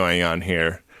situation is going on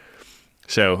here.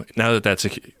 So now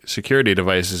that security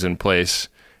device is in place,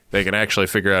 they can actually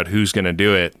figure out who's going to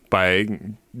do it by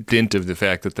dint of the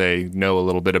fact that they know a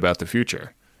little bit about the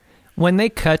future. When they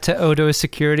cut to Odo's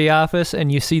security office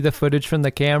and you see the footage from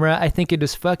the camera, I think it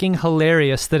is fucking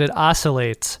hilarious that it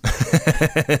oscillates.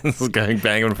 It's going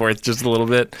back and forth just a little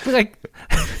bit. Like,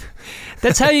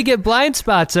 that's how you get blind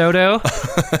spots, Odo.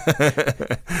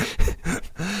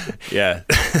 Yeah.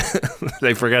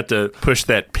 They forgot to push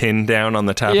that pin down on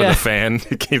the top of the fan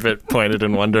to keep it pointed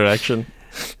in one direction.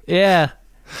 Yeah.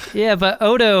 Yeah, but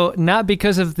Odo, not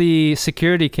because of the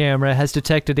security camera, has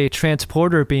detected a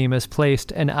transporter beam has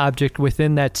placed an object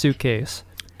within that suitcase.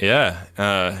 Yeah.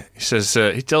 He says,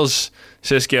 he tells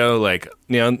Sisko, like,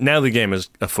 you know, now the game is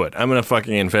afoot. I'm going to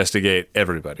fucking investigate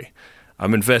everybody.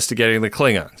 I'm investigating the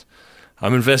Klingons.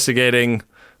 I'm investigating,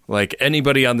 like,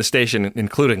 anybody on the station,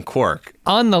 including Quark.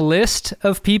 On the list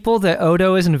of people that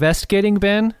Odo is investigating,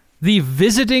 Ben, the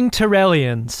visiting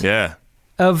Tyrellians. Yeah.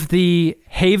 Of the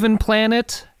Haven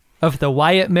Planet, of the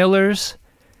Wyatt Millers,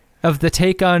 of the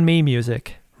Take On Me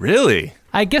music. Really?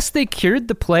 I guess they cured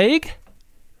the plague?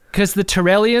 Because the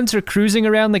Tyrellians are cruising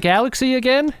around the galaxy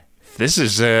again? This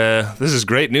is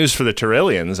great news for the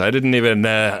Tyrellians. I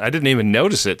didn't even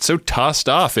notice it. So tossed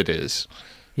off it is.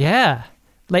 Yeah.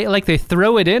 Like they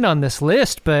throw it in on this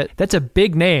list, but that's a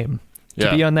big name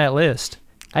to be on that list.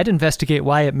 I'd investigate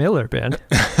Wyatt Miller, Ben.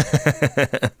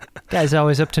 Guy's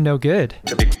always up to no good.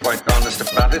 To be quite honest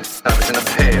about it, I was in a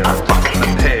pail.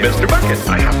 Mr. Bucket,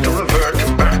 I have to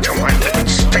revert back to my living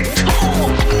state.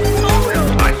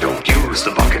 I don't use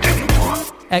the bucket anymore.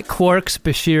 At Quark's,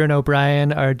 Bashir and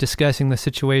O'Brien are discussing the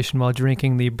situation while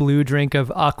drinking the blue drink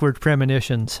of awkward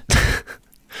premonitions.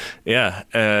 Yeah,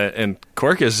 and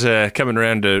Quark is coming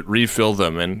around to refill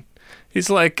them, and he's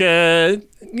like,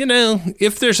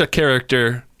 if there's a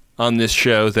character on this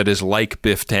show that is like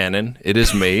Biff Tannen, it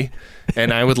is me,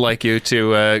 and I would like you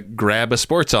to grab a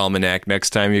sports almanac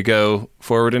next time you go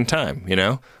forward in time,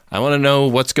 I want to know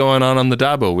what's going on the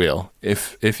Dabo wheel.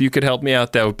 If you could help me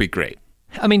out, that would be great.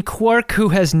 I mean, Quark, who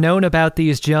has known about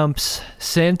these jumps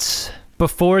since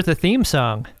before the theme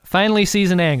song, finally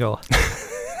sees an angle.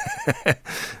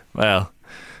 Well,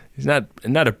 he's not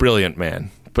a brilliant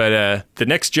man. But the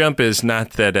next jump is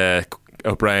not that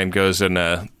O'Brien goes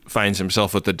and finds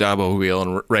himself with the Dabo wheel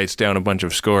and writes down a bunch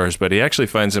of scores, but he actually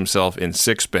finds himself in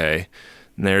sickbay.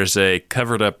 And there's a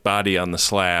covered-up body on the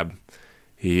slab.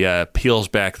 He peels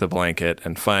back the blanket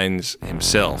and finds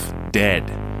himself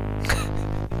dead.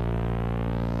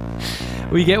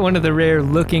 We get one of the rare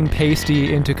looking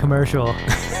pasty into commercial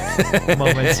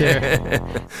moments here.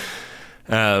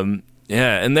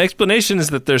 Yeah, and the explanation is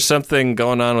that there's something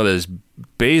going on with his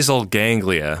basal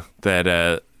ganglia that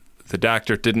the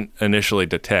doctor didn't initially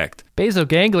detect. Basal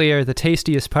ganglia are the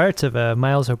tastiest parts of a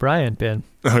Miles O'Brien bin.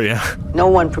 Oh, yeah. No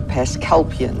one prepares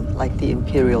Kelpian like the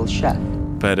Imperial chef.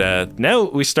 But now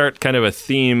we start kind of a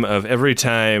theme of every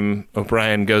time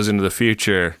O'Brien goes into the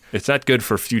future, it's not good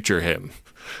for future him.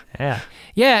 Yeah.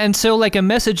 Yeah, and so like a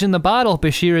message in the bottle,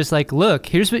 Bashir is like, look,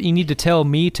 here's what you need to tell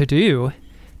me to do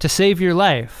to save your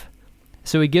life.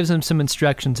 So he gives him some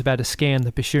instructions about a scan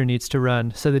that Bashir needs to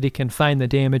run so that he can find the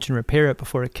damage and repair it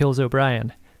before it kills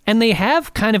O'Brien. And they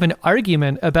have kind of an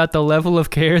argument about the level of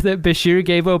care that Bashir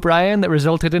gave O'Brien that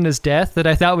resulted in his death that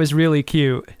I thought was really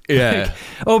cute. Yeah.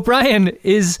 Like, O'Brien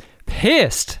is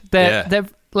pissed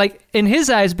that like, in his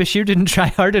eyes, Bashir didn't try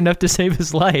hard enough to save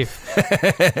his life.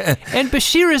 And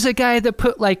Bashir is a guy that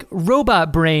put, like,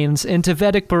 robot brains into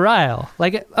Vedic Barile.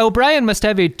 Like, O'Brien must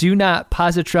have a do not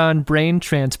positron brain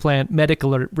transplant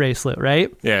medical bracelet, right?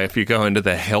 Yeah, if you go into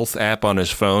the health app on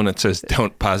his phone, it says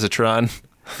don't positron.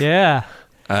 Yeah.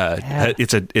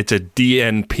 It's a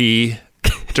DNP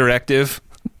directive.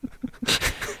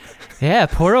 Yeah,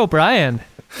 poor O'Brien.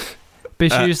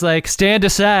 Bashir's like, stand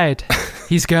aside.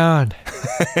 He's gone.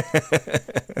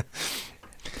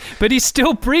 But he's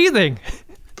still breathing.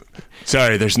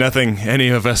 Sorry, there's nothing any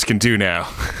of us can do now.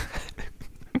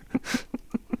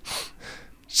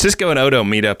 Sisko and Odo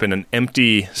meet up in an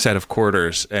empty set of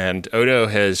quarters, and Odo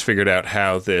has figured out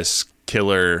how this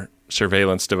killer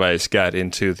surveillance device got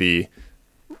into the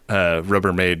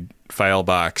Rubbermaid file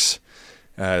box.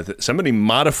 Somebody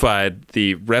modified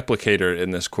the replicator in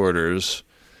this quarters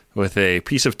with a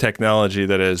piece of technology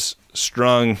that has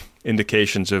strong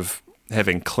indications of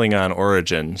having Klingon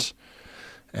origins.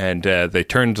 And they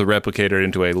turned the replicator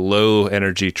into a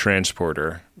low-energy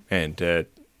transporter and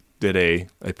did a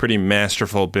pretty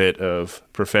masterful bit of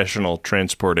professional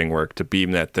transporting work to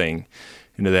beam that thing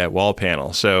into that wall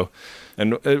panel. So,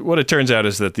 and what it turns out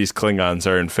is that these Klingons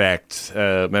are, in fact,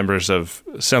 members of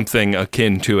something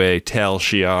akin to a Tal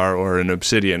Shiar or an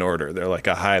Obsidian Order. They're like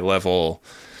a high-level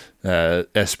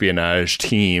espionage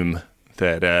team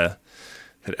that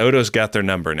Odo's got their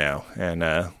number now. And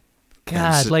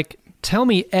God, like, tell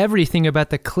me everything about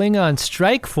the Klingon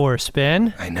strike force,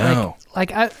 Ben. I know.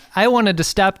 Like I wanted to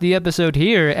stop the episode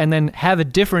here and then have a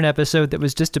different episode that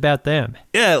was just about them.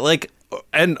 Yeah, like,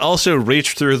 and also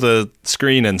reach through the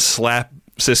screen and slap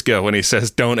Sisko when he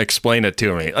says, don't explain it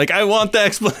to me. Like, I want the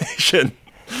explanation.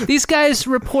 These guys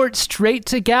report straight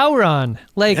to Gowron.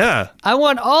 Like, yeah. I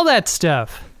want all that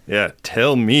stuff. Yeah,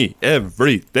 tell me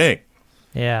everything.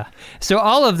 Yeah. So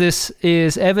all of this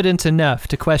is evidence enough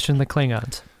to question the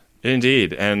Klingons.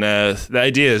 Indeed. And the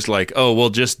idea is like, oh, we'll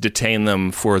just detain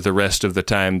them for the rest of the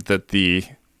time that the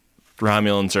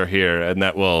Romulans are here, and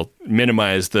that will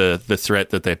minimize the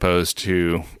threat that they pose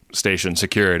to station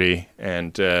security,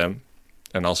 and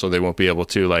also they won't be able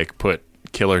to like put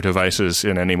killer devices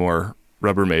in any more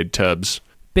Rubbermaid tubs.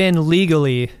 Ben,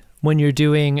 legally, when you're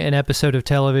doing an episode of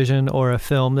television or a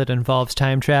film that involves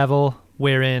time travel,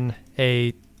 wherein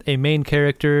a main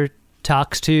character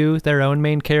talks to their own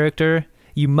main character,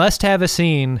 you must have a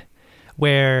scene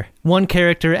where one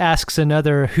character asks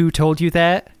another, who told you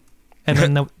that? And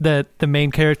then the main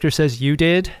character says, you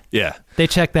did? Yeah. They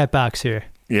check that box here.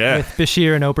 Yeah. With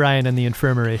Bashir and O'Brien in the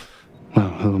infirmary. Well,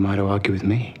 who am I to argue with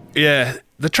me? Yeah.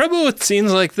 The trouble with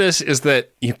scenes like this is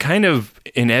that you kind of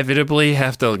inevitably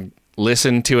have to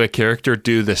listen to a character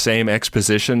do the same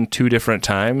exposition 2 different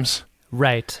times.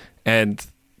 Right. And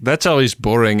that's always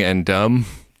boring and dumb.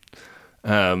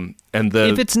 And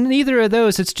if it's neither of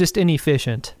those, it's just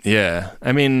inefficient. Yeah.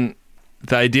 I mean,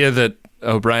 the idea that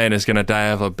O'Brien is going to die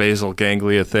of a basal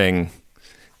ganglia thing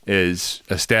is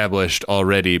established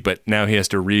already, but now he has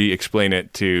to re-explain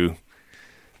it to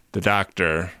the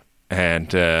doctor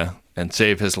and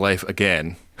save his life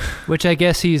again. Which I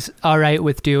guess he's all right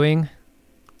with doing,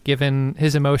 given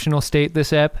his emotional state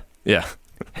this ep. Yeah.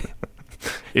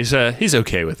 He's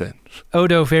okay with it.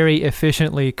 Odo very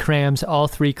efficiently crams all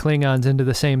 3 Klingons into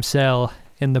the same cell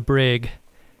in the brig,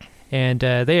 and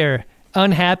they are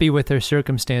unhappy with their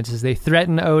circumstances. They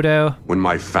threaten Odo. When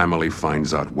my family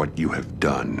finds out what you have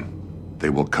done, they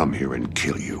will come here and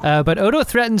kill you. But Odo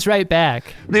threatens right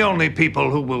back. The only people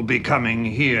who will be coming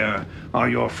here are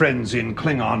your friends in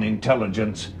Klingon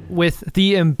intelligence. With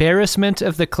the embarrassment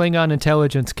of the Klingon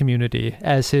intelligence community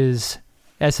as his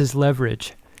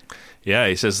leverage. Yeah,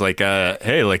 he says,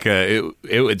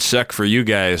 it would suck for you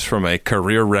guys from a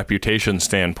career reputation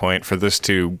standpoint for this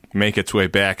to make its way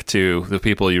back to the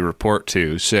people you report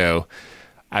to. So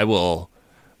I will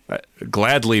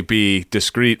gladly be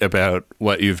discreet about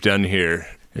what you've done here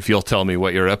if you'll tell me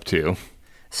what you're up to.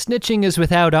 Snitching is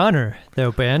without honor,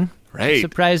 though, Ben. Right. I'm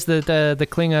surprised that the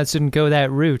Klingons didn't go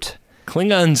that route.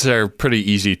 Klingons are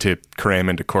pretty easy to cram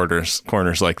into corners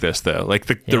like this, though. Like,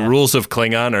 the rules of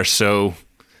Klingon are so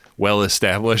well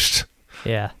established.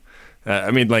 Yeah.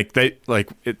 They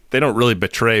don't really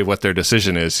betray what their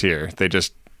decision is here. They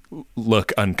just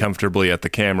look uncomfortably at the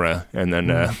camera, and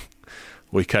then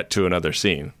we cut to another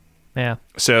scene. Yeah.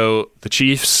 So the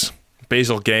Chief's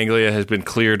basal ganglia has been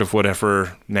cleared of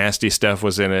whatever nasty stuff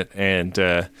was in it,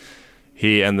 and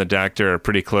he and the doctor are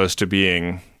pretty close to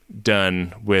being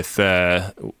done with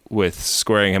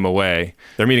squaring him away.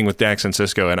 They're meeting with Dax and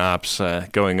Sisko and Ops,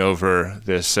 going over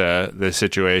this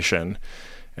situation,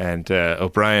 and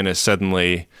O'Brien is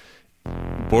suddenly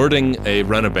boarding a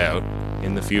runabout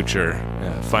in the future,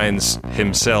 finds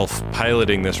himself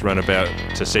piloting this runabout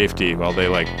to safety while they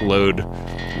load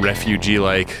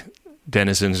refugee-like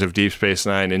denizens of Deep Space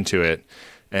Nine into it,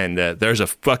 and there's a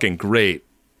fucking great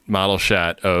model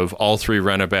shot of all 3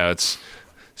 runabouts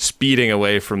speeding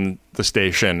away from the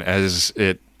station as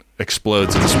it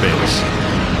explodes in space.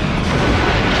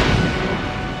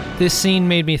 This scene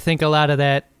made me think a lot of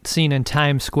that scene in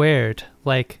Times Squared.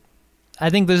 I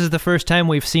think this is the first time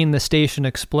we've seen the station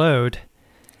explode.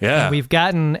 Yeah. And we've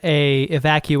gotten a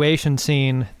evacuation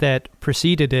scene that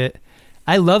preceded it.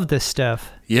 I love this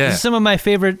stuff. Yeah. This is some of my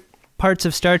favorite parts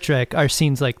of Star Trek are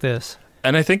scenes like this.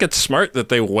 And I think it's smart that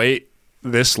they wait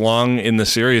this long in the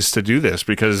series to do this,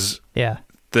 because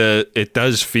it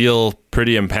does feel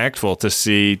pretty impactful to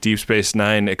see Deep Space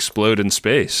Nine explode in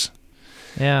space.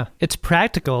 Yeah. It's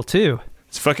practical, too.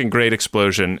 It's a fucking great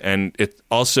explosion, and it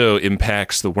also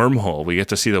impacts the wormhole. We get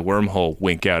to see the wormhole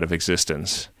wink out of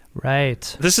existence.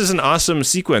 Right. This is an awesome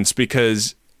sequence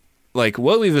because,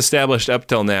 what we've established up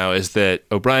till now is that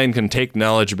O'Brien can take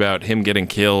knowledge about him getting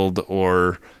killed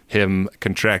or him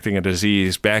contracting a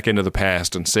disease back into the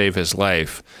past and save his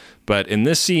life. But in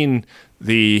this scene,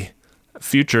 the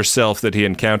future self that he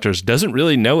encounters doesn't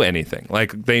really know anything.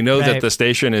 They know that the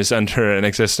station is under an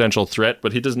existential threat,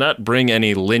 but he does not bring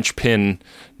any linchpin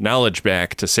knowledge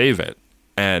back to save it.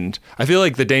 And I feel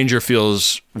like the danger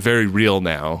feels very real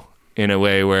now, in a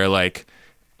way where,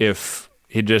 if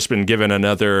he'd just been given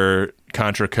another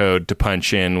Contra code to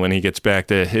punch in when he gets back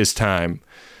to his time,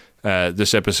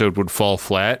 this episode would fall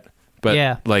flat.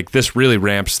 But this really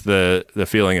ramps the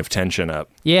feeling of tension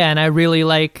up. Yeah, and I really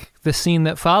like the scene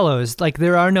that follows.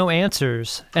 There are no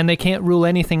answers, and they can't rule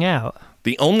anything out.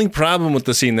 The only problem with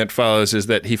the scene that follows is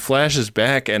that he flashes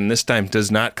back and this time does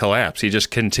not collapse. He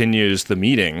just continues the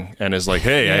meeting and is like,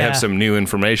 hey, I have some new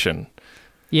information.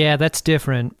 Yeah, that's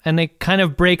different. And they kind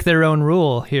of break their own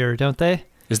rule here, don't they?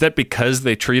 Is that because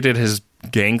they treated his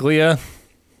ganglia?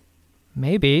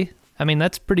 Maybe.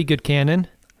 That's pretty good canon.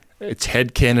 It's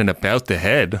head canon about the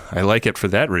head. I like it for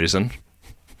that reason.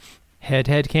 Head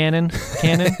canon?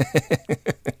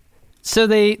 So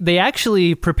they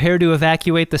actually prepare to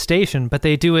evacuate the station, but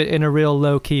they do it in a real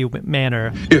low-key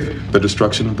manner. If the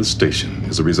destruction of the station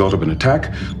is a result of an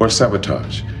attack or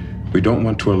sabotage, we don't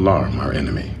want to alarm our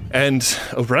enemy. And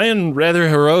O'Brien rather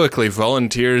heroically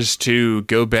volunteers to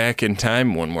go back in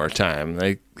time one more time.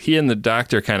 He and the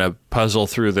doctor kind of puzzle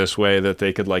through this way that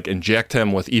they could inject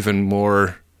him with even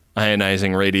more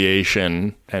ionizing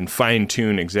radiation and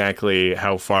fine-tune exactly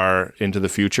how far into the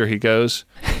future he goes.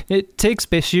 It takes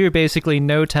Bashir basically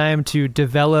no time to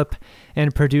develop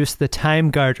and produce the time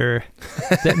garter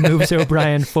that moves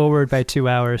O'Brien forward by 2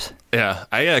 hours. Yeah,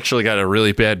 I actually got a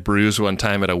really bad bruise one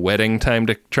time at a wedding trying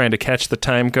to catch the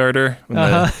time garter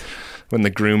when the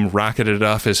groom rocketed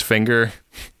off his finger.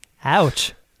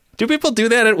 Ouch. Do people do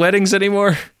that at weddings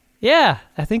anymore? Yeah,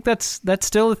 I think that's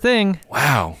still a thing.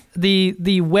 Wow.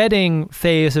 The wedding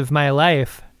phase of my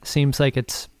life seems like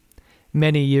it's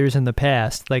many years in the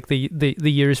past, like the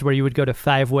years where you would go to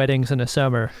 5 weddings in a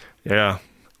summer. Yeah.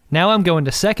 Now I'm going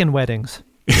to second weddings.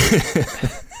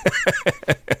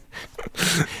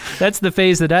 That's the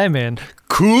phase that I'm in.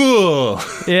 Cool.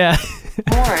 Yeah.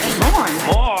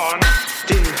 Morn.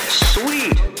 Dude,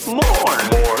 sweet. Morn.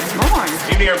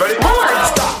 You need everybody? Morn.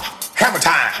 Stop. Hammer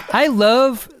time. I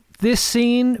love this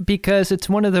scene because it's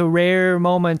one of the rare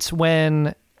moments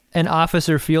when an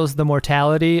officer feels the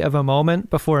mortality of a moment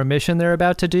before a mission they're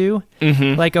about to do.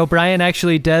 Mm-hmm. Like O'Brien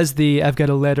actually does I've got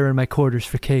a letter in my quarters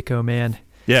for Keiko, man.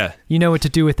 Yeah. You know what to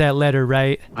do with that letter,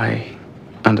 right? I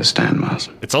understand, Miles.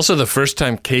 It's also the first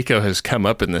time Keiko has come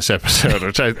up in this episode,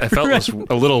 which I felt was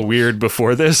a little weird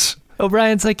before this.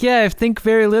 O'Brien's like, yeah, I think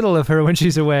very little of her when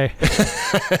she's away.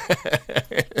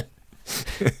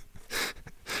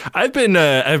 I've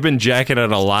been jacking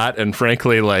it a lot, and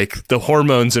frankly, like, the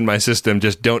hormones in my system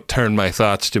just don't turn my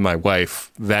thoughts to my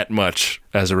wife that much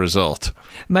as a result.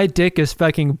 My dick is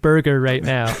fucking burger right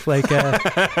now. Like,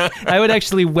 I would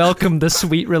actually welcome the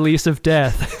sweet release of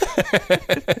death.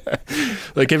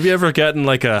 Like, have you ever gotten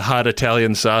like a hot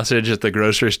Italian sausage at the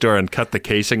grocery store and cut the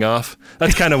casing off?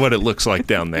 That's kind of what it looks like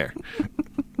down there.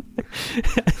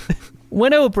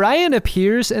 When O'Brien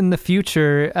appears in the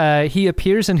future, he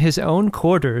appears in his own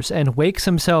quarters and wakes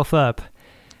himself up.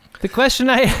 The question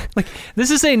this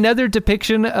is another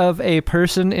depiction of a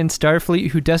person in Starfleet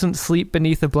who doesn't sleep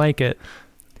beneath a blanket.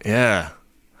 Yeah.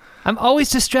 I'm always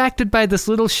distracted by this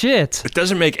little shit. It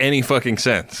doesn't make any fucking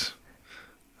sense.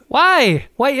 Why?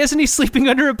 Why isn't he sleeping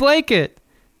under a blanket?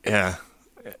 Yeah.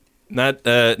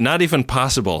 Not even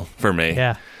possible for me.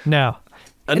 Yeah. No.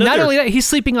 Not only that, he's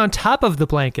sleeping on top of the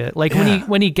blanket. Like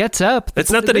when he gets up.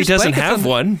 It's not that he doesn't have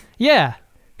one. Yeah.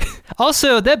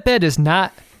 Also, that bed is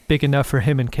not big enough for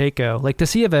him and Keiko. Like,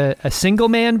 does he have a single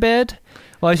man bed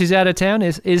while she's out of town?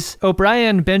 Is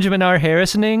O'Brien Benjamin R.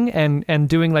 Harrisoning and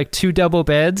doing like 2 double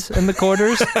beds in the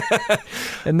quarters?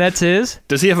 And that's his?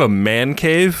 Does he have a man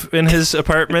cave in his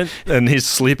apartment and he's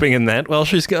sleeping in that while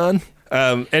she's gone?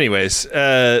 Anyways,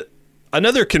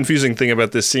 another confusing thing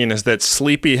about this scene is that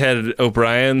sleepyhead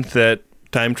O'Brien, that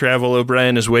time travel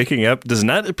O'Brien is waking up, does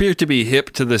not appear to be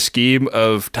hip to the scheme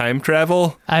of time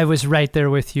travel. I was right there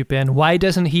with you, Ben. Why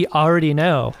doesn't he already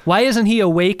know? Why isn't he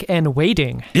awake and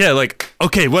waiting? Yeah, like,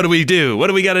 okay, what do we do? What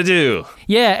do we got to do?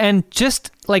 Yeah, and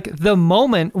just like the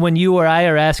moment when you or I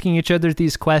are asking each other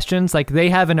these questions, like they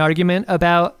have an argument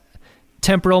about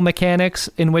temporal mechanics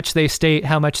in which they state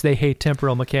how much they hate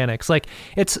temporal mechanics. Like,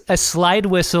 it's a slide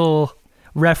whistle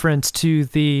reference to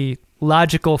the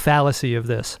logical fallacy of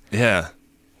this. Yeah.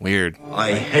 Weird.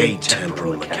 I hate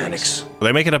temporal mechanics. Well,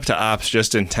 they make it up to Ops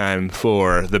just in time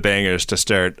for the bangers to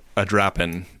start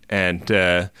a-dropping,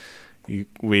 and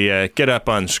we get up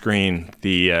on screen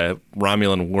the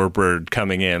Romulan warbird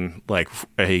coming in like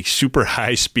a super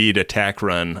high-speed attack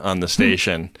run on the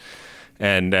station.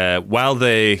 And while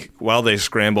they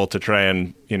scramble to try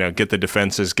and get the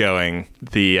defenses going,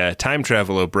 the time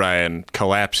travel O'Brien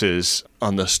collapses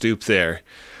on the stoop there,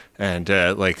 and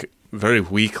very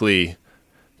weakly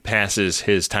passes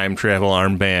his time travel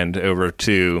armband over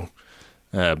to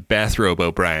Bathrobe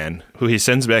O'Brien, who he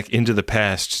sends back into the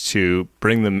past to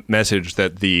bring the message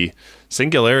that the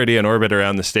singularity in orbit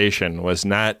around the station was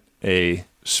not a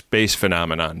space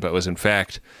phenomenon, but was in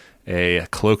fact a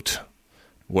cloaked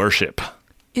warship.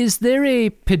 Is there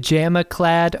a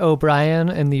pajama-clad O'Brien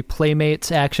in the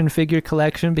Playmates action figure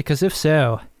collection? Because if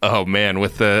so... Oh, man,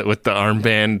 with the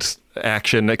armband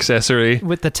action accessory.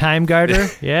 With the time garter?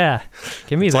 Yeah.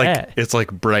 Give me that. It's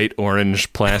like bright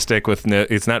orange plastic with no...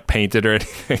 It's not painted or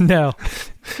anything. No.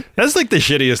 That's like the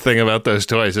shittiest thing about those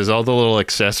toys is all the little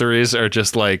accessories are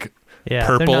just like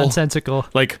purple. They're nonsensical.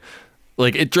 Like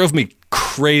it drove me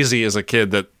crazy as a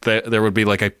kid that there would be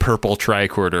like a purple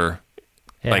tricorder.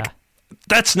 Yeah. Like,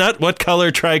 that's not what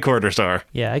color tricorders are.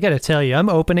 Yeah, I gotta tell you, I'm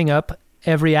opening up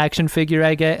every action figure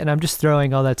I get, and I'm just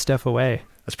throwing all that stuff away.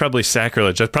 That's probably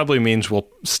sacrilege. That probably means we'll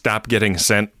stop getting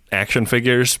sent action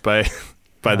figures by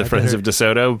the Friends of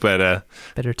DeSoto, but...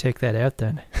 Better take that out,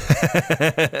 then.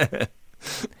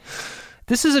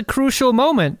 This is a crucial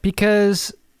moment,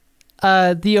 because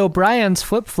the O'Briens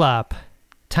flip-flop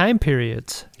time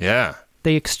periods. Yeah.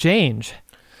 They exchange.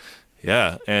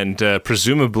 Yeah, and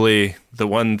presumably the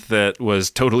one that was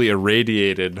totally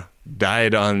irradiated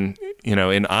died on,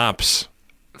 in ops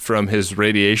from his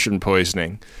radiation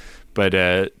poisoning. But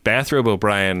Bathrobe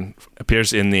O'Brien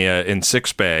appears in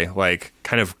Six Bay, like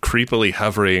kind of creepily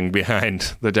hovering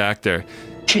behind the doctor.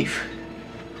 Chief,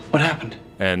 what happened?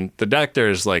 And the doctor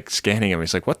is like scanning him.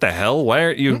 He's like, what the hell? Why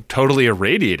aren't you totally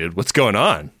irradiated? What's going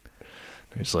on?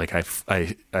 He's like,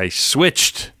 I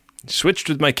switched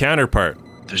with my counterpart.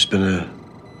 There's been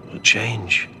a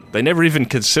change. They never even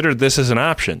considered this as an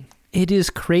option. It is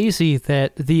crazy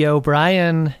that the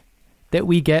O'Brien that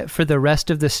we get for the rest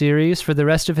of the series, for the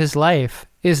rest of his life,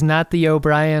 is not the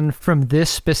O'Brien from this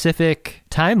specific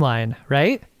timeline,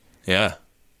 right? Yeah.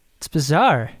 It's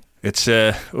bizarre. It's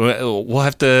we'll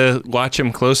have to watch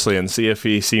him closely and see if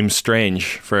he seems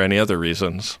strange for any other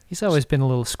reasons. He's always been a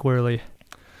little squirrely.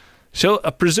 So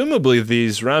presumably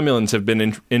these Romulans have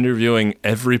been interviewing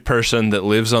every person that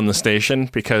lives on the station,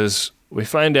 because we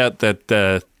find out that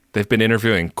they've been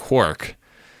interviewing Quark.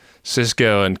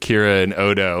 Sisko and Kira and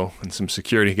Odo and some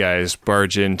security guys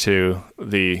barge into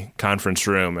the conference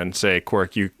room and say,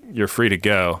 Quark, you're free to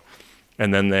go.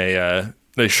 And then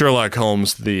they Sherlock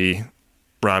Holmes the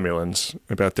Romulans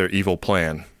about their evil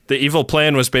plan. The evil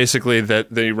plan was basically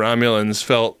that the Romulans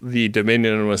felt the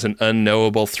Dominion was an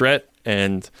unknowable threat,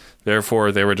 and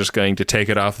therefore they were just going to take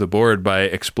it off the board by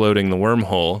exploding the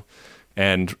wormhole.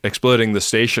 And exploding the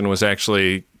station was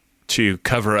actually to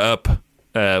cover up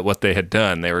what they had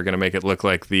done. They were going to make it look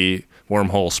like the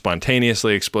wormhole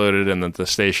spontaneously exploded and that the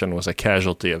station was a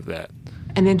casualty of that.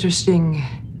 An interesting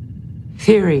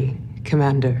theory,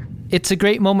 Commander. It's a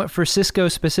great moment for Sisko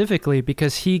specifically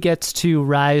because he gets to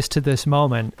rise to this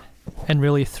moment and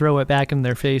really throw it back in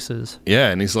their faces. Yeah,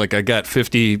 and he's like, I got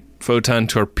 50 photon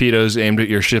torpedoes aimed at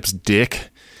your ship's dick.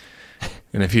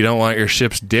 And if you don't want your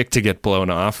ship's dick to get blown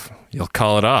off, you'll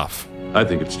call it off. I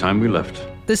think it's time we left.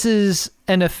 This is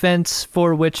an offense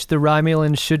for which the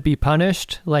Romulans should be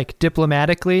punished, like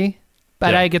diplomatically.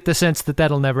 But I get the sense that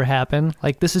that'll never happen.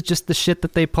 Like, this is just the shit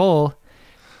that they pull.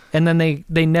 And then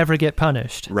they never get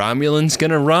punished. Romulan's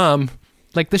gonna rom.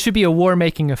 Like, this should be a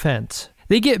war-making offense.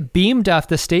 They get beamed off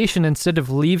the station instead of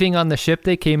leaving on the ship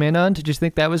they came in on. Did you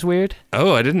think that was weird?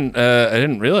 Oh, I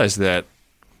didn't realize that.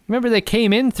 Remember, they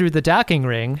came in through the docking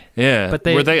ring. Yeah. But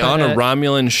were they on a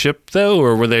Romulan ship, though,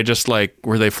 or were they just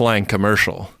were they flying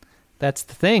commercial? That's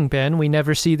the thing, Ben. We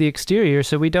never see the exterior,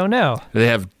 so we don't know. Do they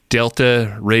have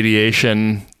Delta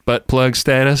radiation butt plug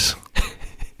status?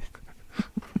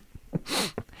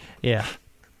 Yeah.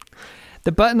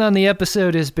 The button on the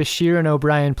episode is Bashir and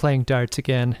O'Brien playing darts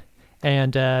again.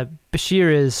 And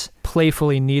Bashir is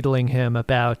playfully needling him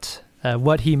about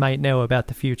what he might know about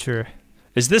the future.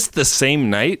 Is this the same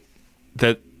night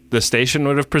that the station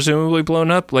would have presumably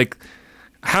blown up? Like,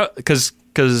 how? Because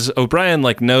O'Brien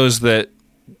knows that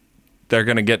they're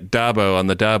going to get Dabo on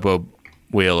the Dabo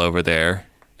wheel over there,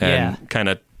 and kind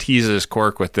of teases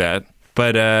Quark with that.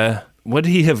 But would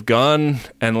he have gone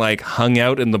and hung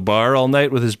out in the bar all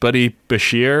night with his buddy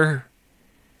Bashir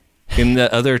in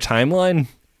the other timeline?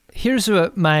 Here's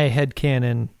what my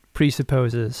headcanon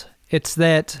presupposes. It's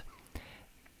that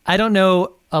I don't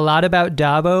know a lot about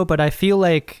Dabo, but I feel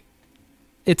like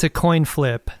it's a coin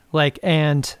flip.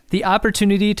 And the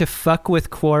opportunity to fuck with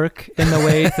Quark in the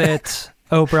way that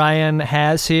O'Brien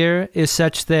has here is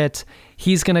such that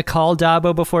he's going to call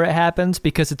Dabo before it happens,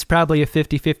 because it's probably a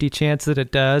 50-50 chance that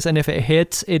it does. And if it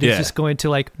hits, it is just going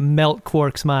to melt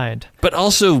Quark's mind. But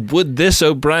also, would this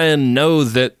O'Brien know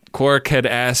that Quark had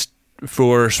asked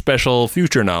for special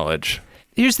future knowledge?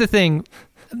 Here's the thing.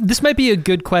 This might be a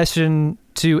good question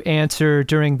to answer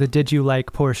during the Did You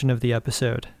Like portion of the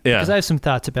episode. Yeah. Because I have some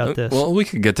thoughts about this. Well, we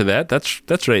could get to that.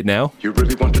 That's right now. You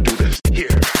really want to do this? Here.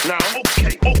 Now,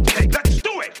 okay, let's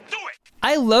do it.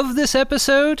 I love this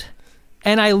episode,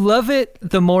 and I love it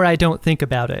the more I don't think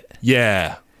about it.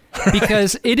 Yeah.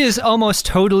 Because it is almost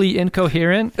totally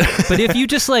incoherent, but if you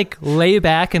just lay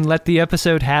back and let the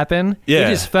episode happen, it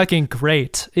is fucking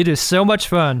great. It is so much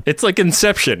fun. It's like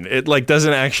Inception. It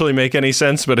doesn't actually make any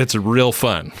sense, but it's real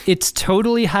fun. It's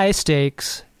totally high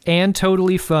stakes and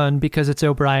totally fun because it's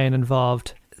O'Brien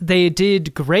involved. They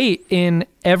did great in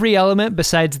every element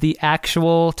besides the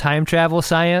actual time travel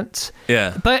science.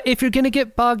 Yeah. But if you're going to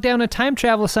get bogged down in time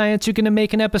travel science, you're going to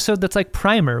make an episode that's like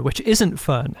Primer, which isn't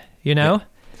fun, you know? Yeah.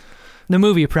 The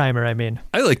movie Primer, I mean.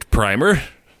 I liked Primer.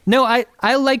 No,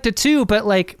 I liked it too, but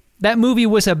that movie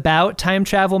was about time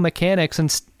travel mechanics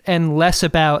and less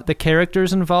about the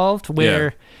characters involved,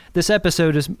 where this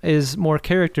episode is more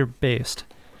character based.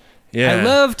 Yeah. I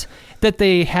loved that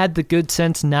they had the good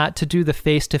sense not to do the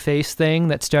face-to-face thing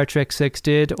that Star Trek VI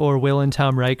did or Will and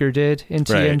Tom Riker did in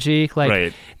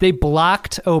TNG. They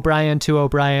blocked O'Brien to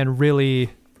O'Brien really,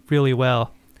 really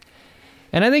well.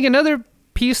 And I think another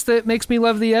piece that makes me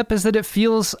love the ep is that it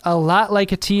feels a lot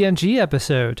like a TNG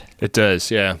episode. It does,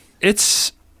 yeah.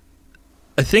 It's,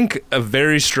 I think, a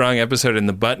very strong episode, and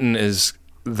the button is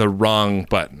the wrong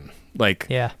button. Like,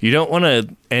 Yeah. you don't want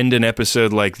to end an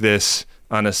episode like this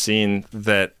on a scene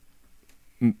that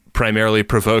primarily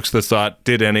provokes the thought,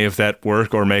 did any of that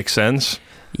work or make sense?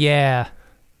 Yeah.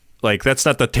 Like, that's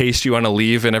not the taste you want to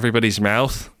leave in everybody's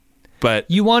mouth, but...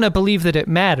 You want to believe that it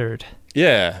mattered.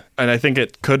 Yeah, and I think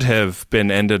it could have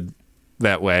been ended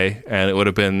that way, and it would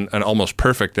have been an almost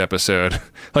perfect episode.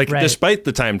 Like, Right. Despite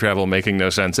the time travel making no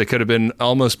sense, it could have been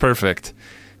almost perfect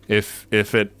if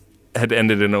it had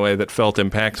ended in a way that felt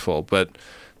impactful. But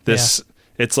this,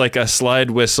 it's like a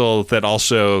slide whistle that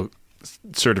also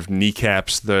sort of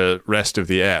kneecaps the rest of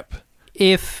the ep.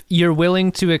 If you're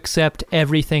willing to accept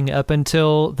everything up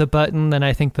until the button, then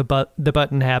I think the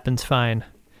button happens fine.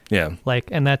 Yeah. Like,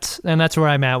 and that's where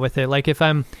I'm at with it. Like, if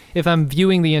I'm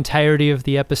viewing the entirety of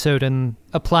the episode and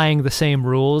applying the same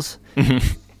rules,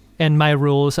 and my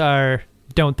rules are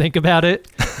don't think about it,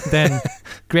 then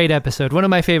great episode. One of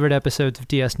my favorite episodes of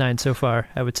DS9 so far,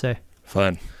 I would say.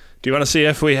 Fun. Do you want to see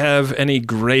if we have any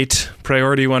great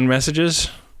Priority 1 messages?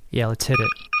 Yeah, let's hit it.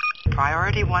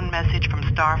 Priority 1 message from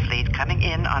Starfleet coming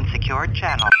in on secured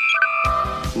channel.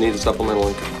 Need a supplemental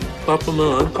income.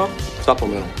 Supplemental income?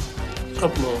 Supplemental.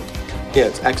 Supplemental. Yeah,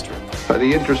 it's extra.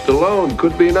 The interest alone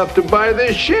could be enough to buy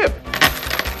this ship.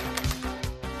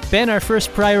 Ben, our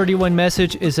first Priority 1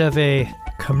 message is of a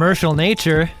commercial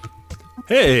nature.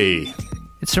 Hey!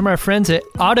 It's from our friends at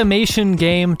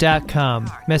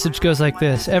automationgame.com. Message goes like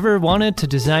this. Ever wanted to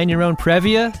design your own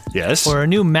Previa? Yes. Or a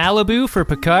new Malibu for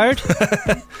Picard?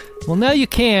 Well, now you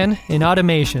can in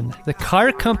Automation, the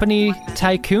car company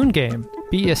tycoon game.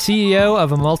 Be a CEO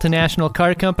of a multinational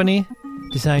car company,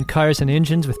 design cars and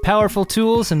engines with powerful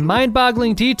tools and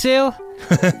mind-boggling detail,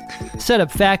 set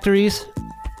up factories,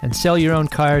 and sell your own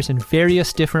cars in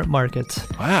various different markets.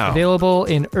 Wow. Available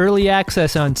in early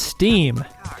access on Steam.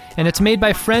 And it's made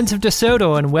by Friends of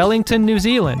DeSoto in Wellington, New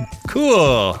Zealand.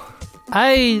 Cool.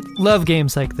 I love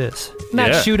games like this.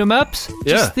 Not shoot 'em ups,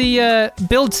 just the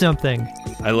build something.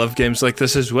 I love games like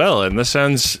this as well, and this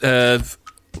sounds of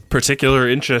particular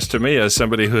interest to me as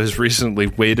somebody who has recently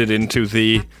waded into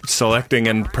the selecting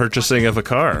and purchasing of a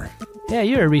car. Yeah,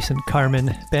 you're a recent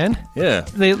carman, Ben. Yeah.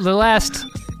 The last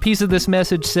piece of this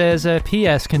message says,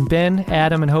 P.S. Can Ben,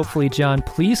 Adam, and hopefully John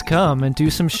please come and do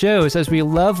some shows as we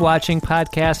love watching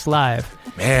podcasts live?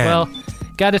 Man. Well,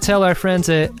 got to tell our friends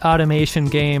at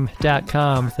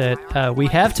automationgame.com that we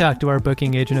have talked to our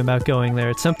booking agent about going there.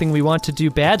 It's something we want to do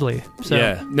badly. So.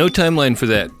 Yeah, no timeline for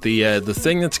that. The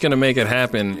thing that's going to make it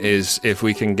happen is if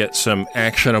we can get some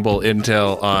actionable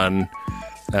intel on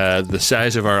the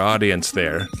size of our audience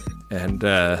there. And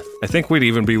I think we'd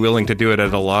even be willing to do it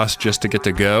at a loss just to get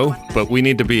to go, but we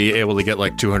need to be able to get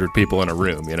like 200 people in a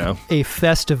room, you know? A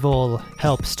festival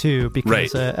helps too,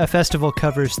 because a festival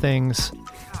covers things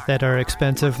that are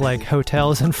expensive, like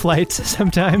hotels and flights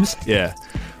sometimes. Yeah.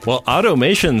 Well,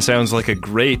 Automation sounds like a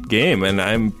great game, and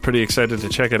I'm pretty excited to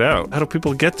check it out. How do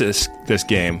people get this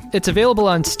game? It's available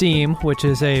on Steam, which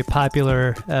is a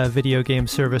popular video game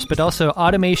service, but also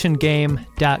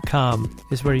automationgame.com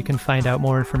is where you can find out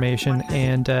more information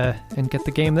and get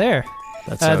the game there.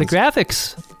 The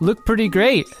graphics look pretty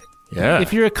great. Yeah.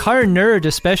 If you're a car nerd,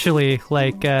 especially,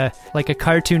 like a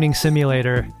car tuning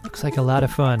simulator, looks like a lot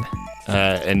of fun.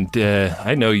 And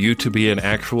I know you to be an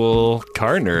actual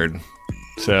car nerd.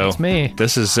 So that's me.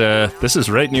 This is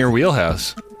right in your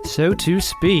wheelhouse. So to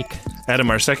speak. Adam,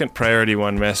 our second Priority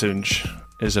 1 message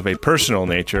is of a personal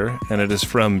nature, and it is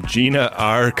from Gina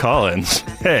R. Collins.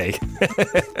 Hey.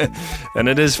 And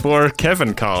it is for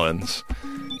Kevin Collins.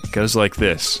 It goes like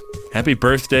this. Happy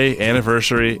birthday,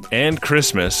 anniversary, and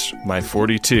Christmas, my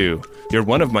 42. You're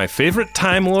one of my favorite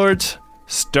Time Lords,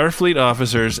 Starfleet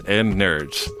officers, and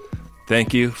nerds.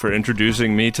 Thank you for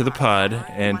introducing me to the pod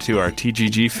and to our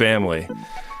TGG family.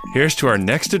 Here's to our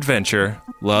next adventure.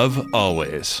 Love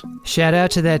always. Shout out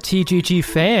to that TGG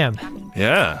fam.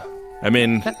 Yeah. I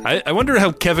mean, I wonder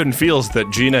how Kevin feels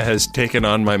that Gina has taken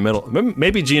on my middle...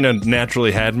 Maybe Gina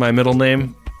naturally had my middle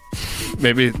name.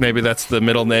 Maybe that's the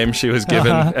middle name she was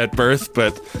given at birth,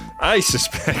 but I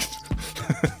suspect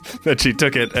that she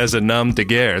took it as a nom de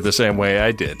guerre the same way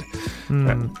I did.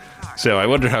 So I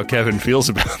wonder how Kevin feels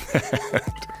about that.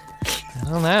 I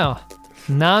don't know.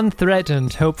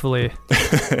 Non-threatened, hopefully.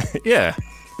 Yeah.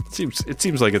 It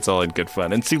seems like it's all in good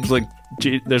fun. And it seems like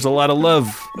there's a lot of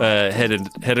love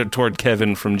headed toward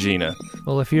Kevin from Gina.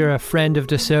 Well, if you're a friend of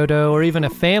DeSoto or even a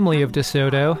family of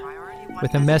DeSoto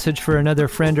with a message for another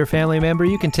friend or family member,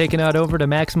 you can take it out over to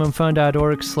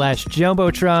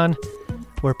MaximumFun.org/Jumbotron,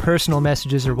 where personal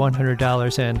messages are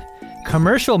 $100 and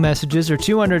commercial messages are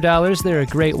 $200. They're a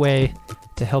great way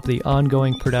to help the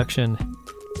ongoing production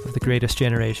of The Greatest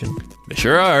Generation. They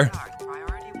sure are.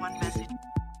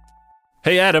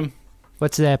 Hey, Adam.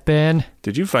 What's that, Ben?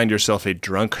 Did you find yourself a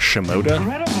drunk Shimoda?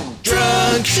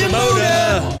 Drunk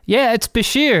Shimoda! Yeah, it's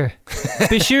Bashir.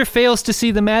 Bashir fails to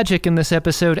see the magic in this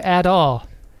episode at all.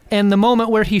 And the moment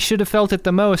where he should have felt it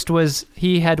the most was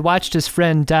he had watched his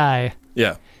friend die.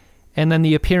 Yeah. And then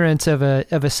the appearance of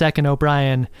a second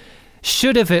O'Brien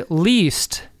should have at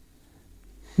least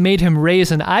made him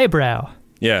raise an eyebrow.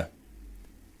 Yeah.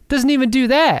 Doesn't even do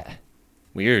that.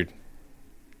 Weird.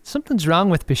 Something's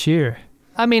wrong with Bashir.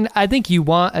 I mean, I think you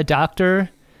want a doctor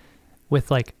with,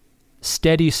 like,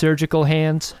 steady surgical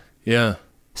hands. Yeah.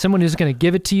 Someone who's going to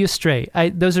give it to you straight.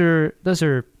 Those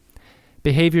are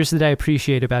behaviors that I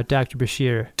appreciate about Dr.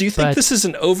 Bashir. Do you think this is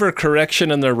an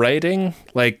overcorrection in the writing?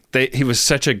 Like, he was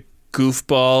such a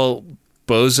goofball,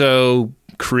 bozo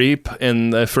creep in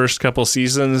the first couple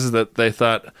seasons that they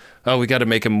thought, oh, we got to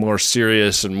make him more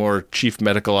serious and more chief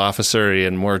medical officer-y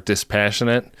and more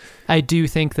dispassionate? I do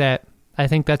think that. I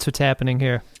think that's what's happening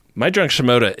here. My drunk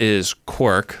Shimoda is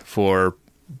Quark for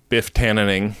Biff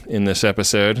Tannening in this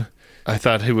episode. I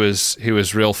thought he was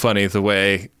real funny the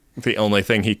way the only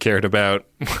thing he cared about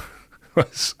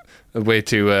was a way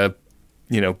to,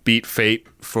 beat fate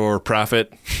for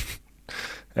profit.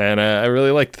 And I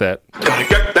really liked that. Gotta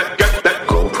get that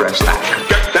gold press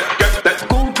that. Get that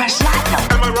gold press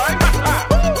that. Am I right?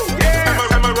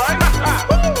 Yeah. Am I right?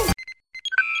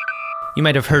 You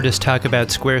might have heard us talk about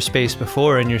Squarespace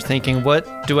before, and you're thinking,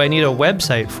 what do I need a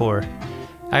website for?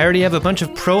 I already have a bunch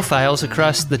of profiles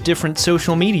across the different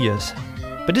social medias.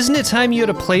 But isn't it time you had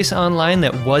a place online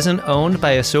that wasn't owned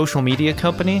by a social media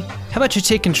company? How about you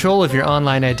take control of your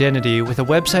online identity with a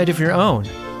website of your own?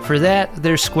 For that,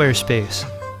 there's Squarespace.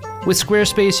 With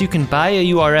Squarespace, you can buy a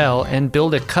URL and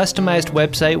build a customized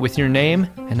website with your name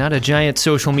and not a giant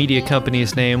social media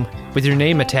company's name with your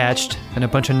name attached and a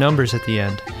bunch of numbers at the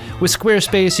end. With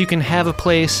Squarespace, you can have a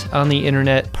place on the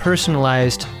internet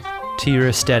personalized to your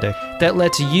aesthetic that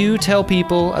lets you tell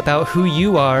people about who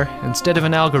you are instead of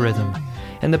an algorithm.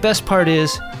 And the best part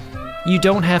is, you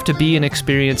don't have to be an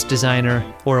experienced designer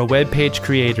or a web page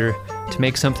creator to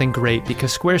make something great,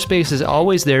 because Squarespace is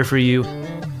always there for you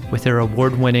with their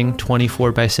award-winning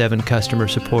 24/7 customer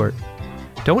support.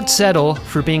 Don't settle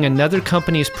for being another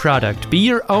company's product. Be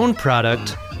your own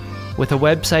product with a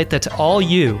website that's all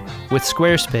you with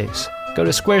Squarespace. Go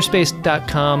to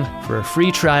squarespace.com for a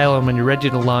free trial, and when you're ready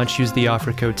to launch, use the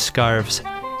offer code SCARVES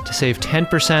to save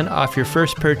 10% off your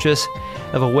first purchase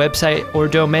of a website or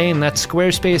domain. That's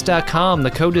squarespace.com.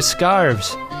 The code is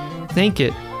SCARVES. Think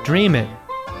it, dream it,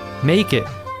 make it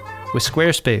with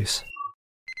Squarespace.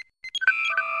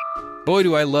 Boy,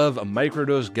 do I love a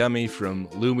microdose gummy from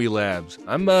Lumi Labs.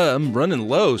 I'm running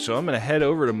low, so I'm going to head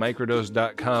over to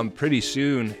microdose.com pretty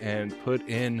soon and put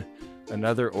in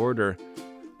another order.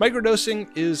 Microdosing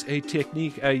is a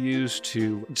technique I use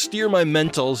to steer my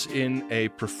mentals in a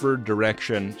preferred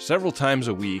direction several times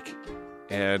a week.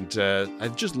 And I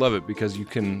just love it because you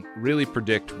can really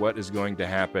predict what is going to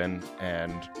happen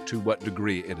and to what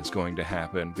degree it is going to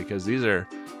happen, because these are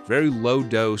very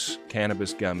low-dose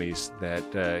cannabis gummies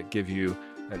that give you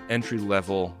an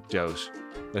entry-level dose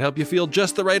that help you feel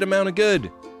just the right amount of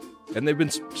good. And they've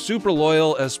been super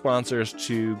loyal as sponsors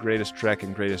to Greatest Trek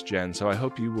and Greatest Gen, so I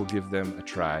hope you will give them a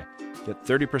try. Get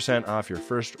 30% off your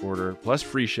first order plus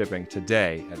free shipping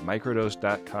today at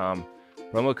microdose.com.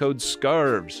 Promo code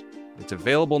SCARVES. It's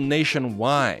available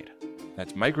nationwide.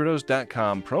 That's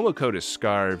microdose.com. Promo code is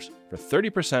SCARVES for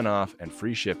 30% off and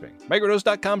free shipping.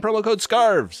 Microdose.com, promo code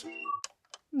SCARVES.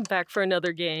 Back for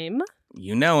another game.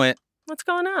 You know it. What's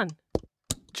going on?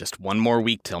 Just one more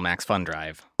week till Max Fun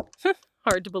Drive.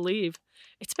 Hard to believe.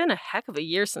 It's been a heck of a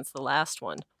year since the last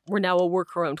one. We're now a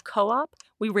worker-owned co-op.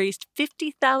 We raised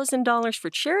 $50,000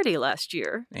 for charity last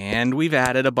year. And we've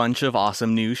added a bunch of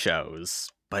awesome new shows.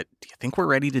 But do you think we're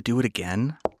ready to do it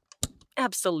again?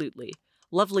 Absolutely.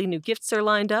 Lovely new gifts are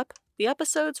lined up. The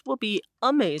episodes will be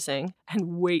amazing.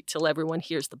 And wait till everyone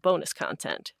hears the bonus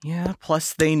content. Yeah,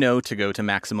 plus they know to go to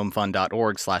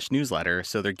MaximumFun.org/newsletter,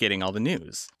 so they're getting all the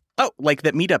news. Oh, like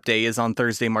that meetup day is on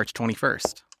Thursday, March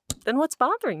 21st. Then what's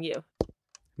bothering you?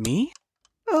 Me?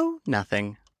 Oh,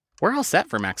 nothing. We're all set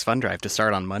for Max Fun Drive to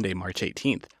start on Monday, March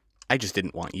 18th. I just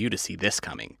didn't want you to see this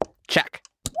coming. Check.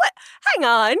 What? Hang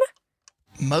on.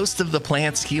 Most of the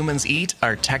plants humans eat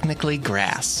are technically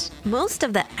grass. Most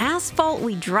of the asphalt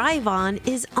we drive on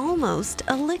is almost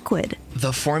a liquid.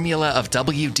 The formula of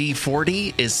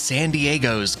WD-40 is San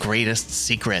Diego's greatest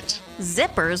secret.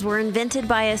 Zippers were invented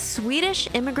by a Swedish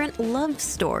immigrant love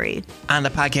story. On the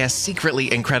podcast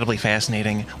Secretly Incredibly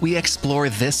Fascinating, we explore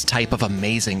this type of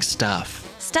amazing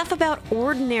stuff. Stuff about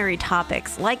ordinary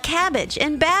topics like cabbage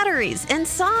and batteries and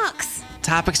socks.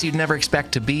 Topics you'd never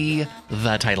expect to be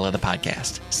the title of the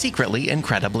podcast. Secretly,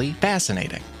 incredibly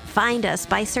fascinating. Find us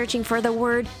by searching for the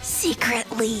word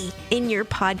secretly in your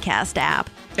podcast app.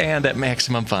 And at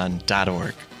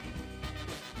MaximumFun.org.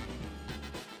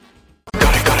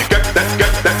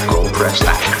 Gold press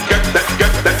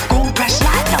that. Gold press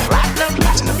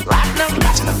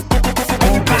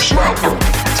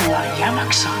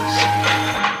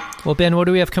Well, Ben, what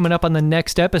do we have coming up on the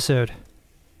next episode?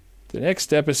 The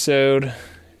next episode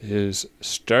is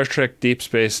Star Trek Deep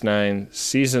Space Nine,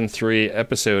 Season 3,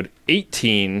 Episode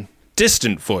 18,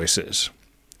 Distant Voices.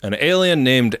 An alien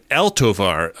named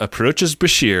Altovar approaches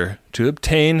Bashir to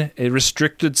obtain a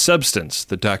restricted substance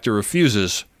the doctor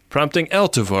refuses, prompting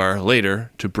Altovar later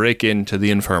to break into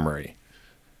the infirmary.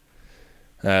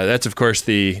 That's, of course,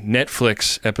 the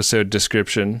Netflix episode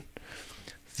description.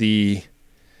 The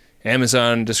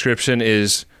Amazon description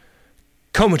is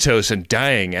comatose and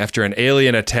dying after an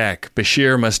alien attack.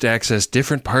 Bashir must access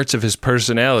different parts of his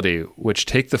personality, which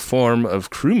take the form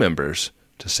of crew members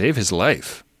to save his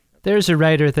life. There's a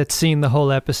writer that's seen the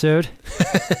whole episode.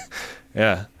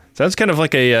 Yeah. Sounds kind of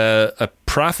like a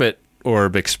prophet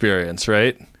orb experience,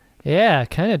 right? Yeah,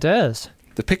 kind of does.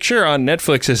 The picture on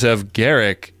Netflix is of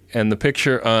Garrick, and the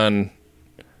picture on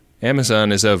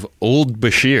Amazon is of old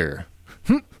Bashir.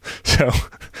 So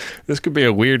this could be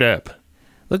a weird ep.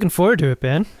 Looking forward to it,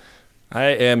 Ben. I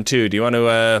am too. Do you want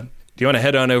to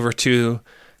head on over to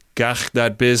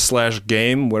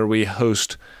gach.biz/game, where we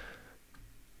host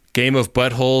Game of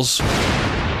Buttholes,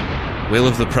 Will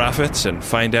of the Prophets, and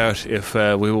find out if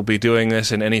we will be doing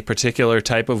this in any particular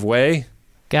type of way?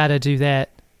 Gotta do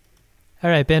that. All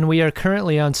right, Ben, we are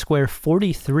currently on square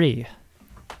 43,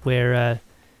 where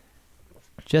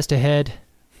just ahead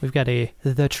we've got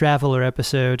The Traveler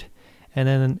episode, and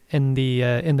then in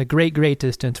the great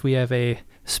distance we have a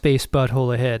space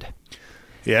butthole ahead.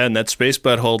 Yeah, and that space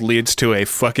butthole leads to a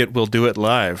fuck it, we'll do it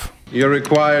live. You're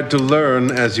required to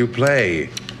learn as you play.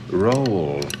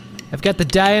 Roll. I've got the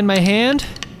die in my hand.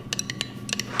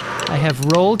 I have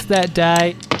rolled that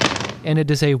die, and it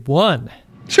is a 1.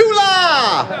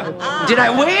 Chula! Did I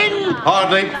win?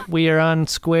 Hardly. We are on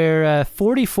square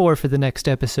 44 for the next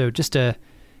episode. Just a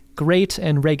great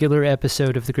and regular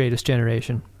episode of The Greatest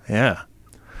Generation. Yeah.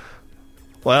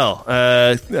 Well,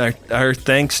 our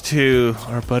thanks to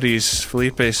our buddies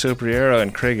Felipe Sobriero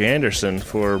and Craig Anderson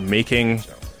for making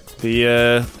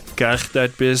the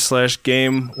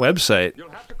gach.biz/game website.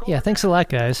 Yeah, thanks a lot,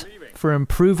 guys, for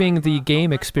improving the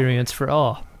game experience for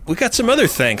all. We got some other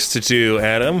thanks to do,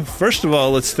 Adam. First of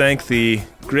all, let's thank the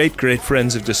great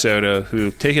friends of DeSoto who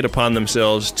take it upon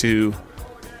themselves to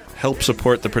help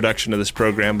support the production of this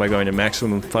program by going to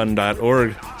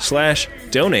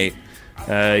MaximumFun.org/donate.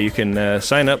 You can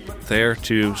sign up there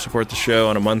to support the show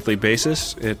on a monthly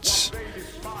basis. It's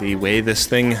the way this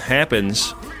thing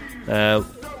happens.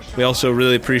 We also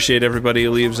really appreciate everybody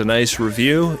who leaves a nice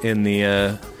review in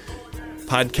the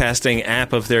podcasting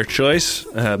app of their choice,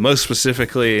 most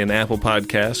specifically in Apple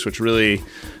Podcasts, which really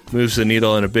moves the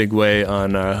needle in a big way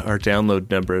on our download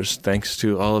numbers. Thanks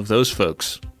to all of those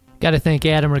folks. Got to thank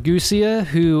Adam Ragusia,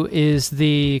 who is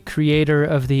the creator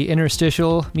of the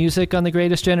interstitial music on The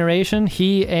Greatest Generation.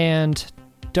 He and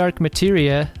Dark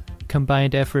Materia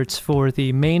combined efforts for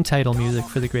the main title music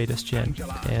for The Greatest Gen.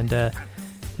 And they're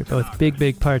both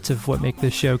big parts of what make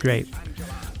this show great.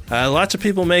 Lots of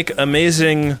people make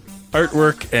amazing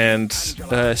artwork and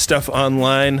stuff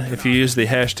online. If you use the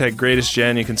hashtag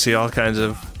GreatestGen, you can see all kinds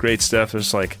of great stuff.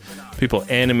 There's like people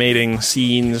animating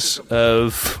scenes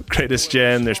of Greatest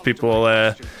Gen. There's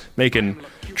people making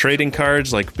trading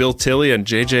cards like Bill Tilley and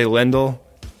JJ Lendl.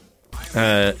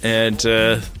 And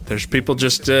there's people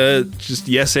just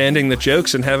yes-anding the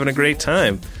jokes and having a great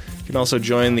time. You can also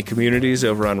join the communities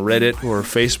over on Reddit or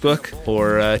Facebook,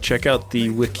 or check out the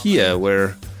Wikia,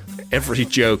 where every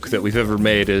joke that we've ever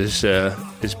made is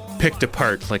picked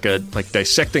apart like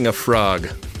dissecting a frog.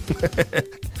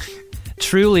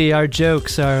 Truly, our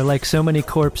jokes are like so many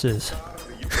corpses.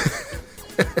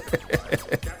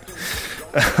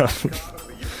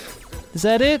 Is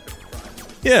that it?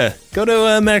 Yeah, go to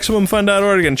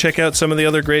MaximumFun.org and check out some of the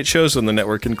other great shows on the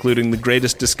network, including The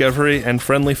Greatest Discovery and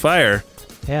Friendly Fire.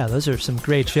 Yeah, those are some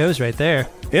great shows right there.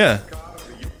 Yeah.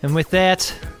 And with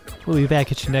that, we'll be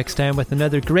back at you next time with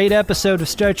another great episode of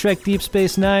Star Trek Deep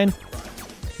Space Nine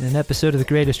and an episode of The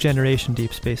Greatest Generation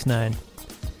Deep Space Nine,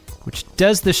 which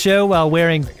does the show while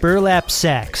wearing burlap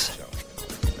sacks.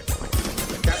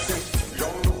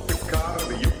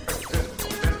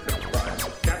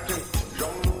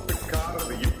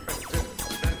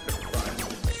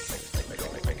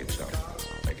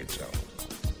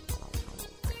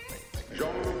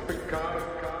 Jean-Luc Picard.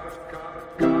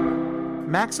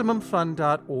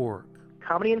 MaximumFun.org.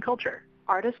 Comedy and culture.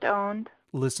 Artist owned.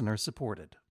 Listener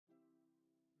supported.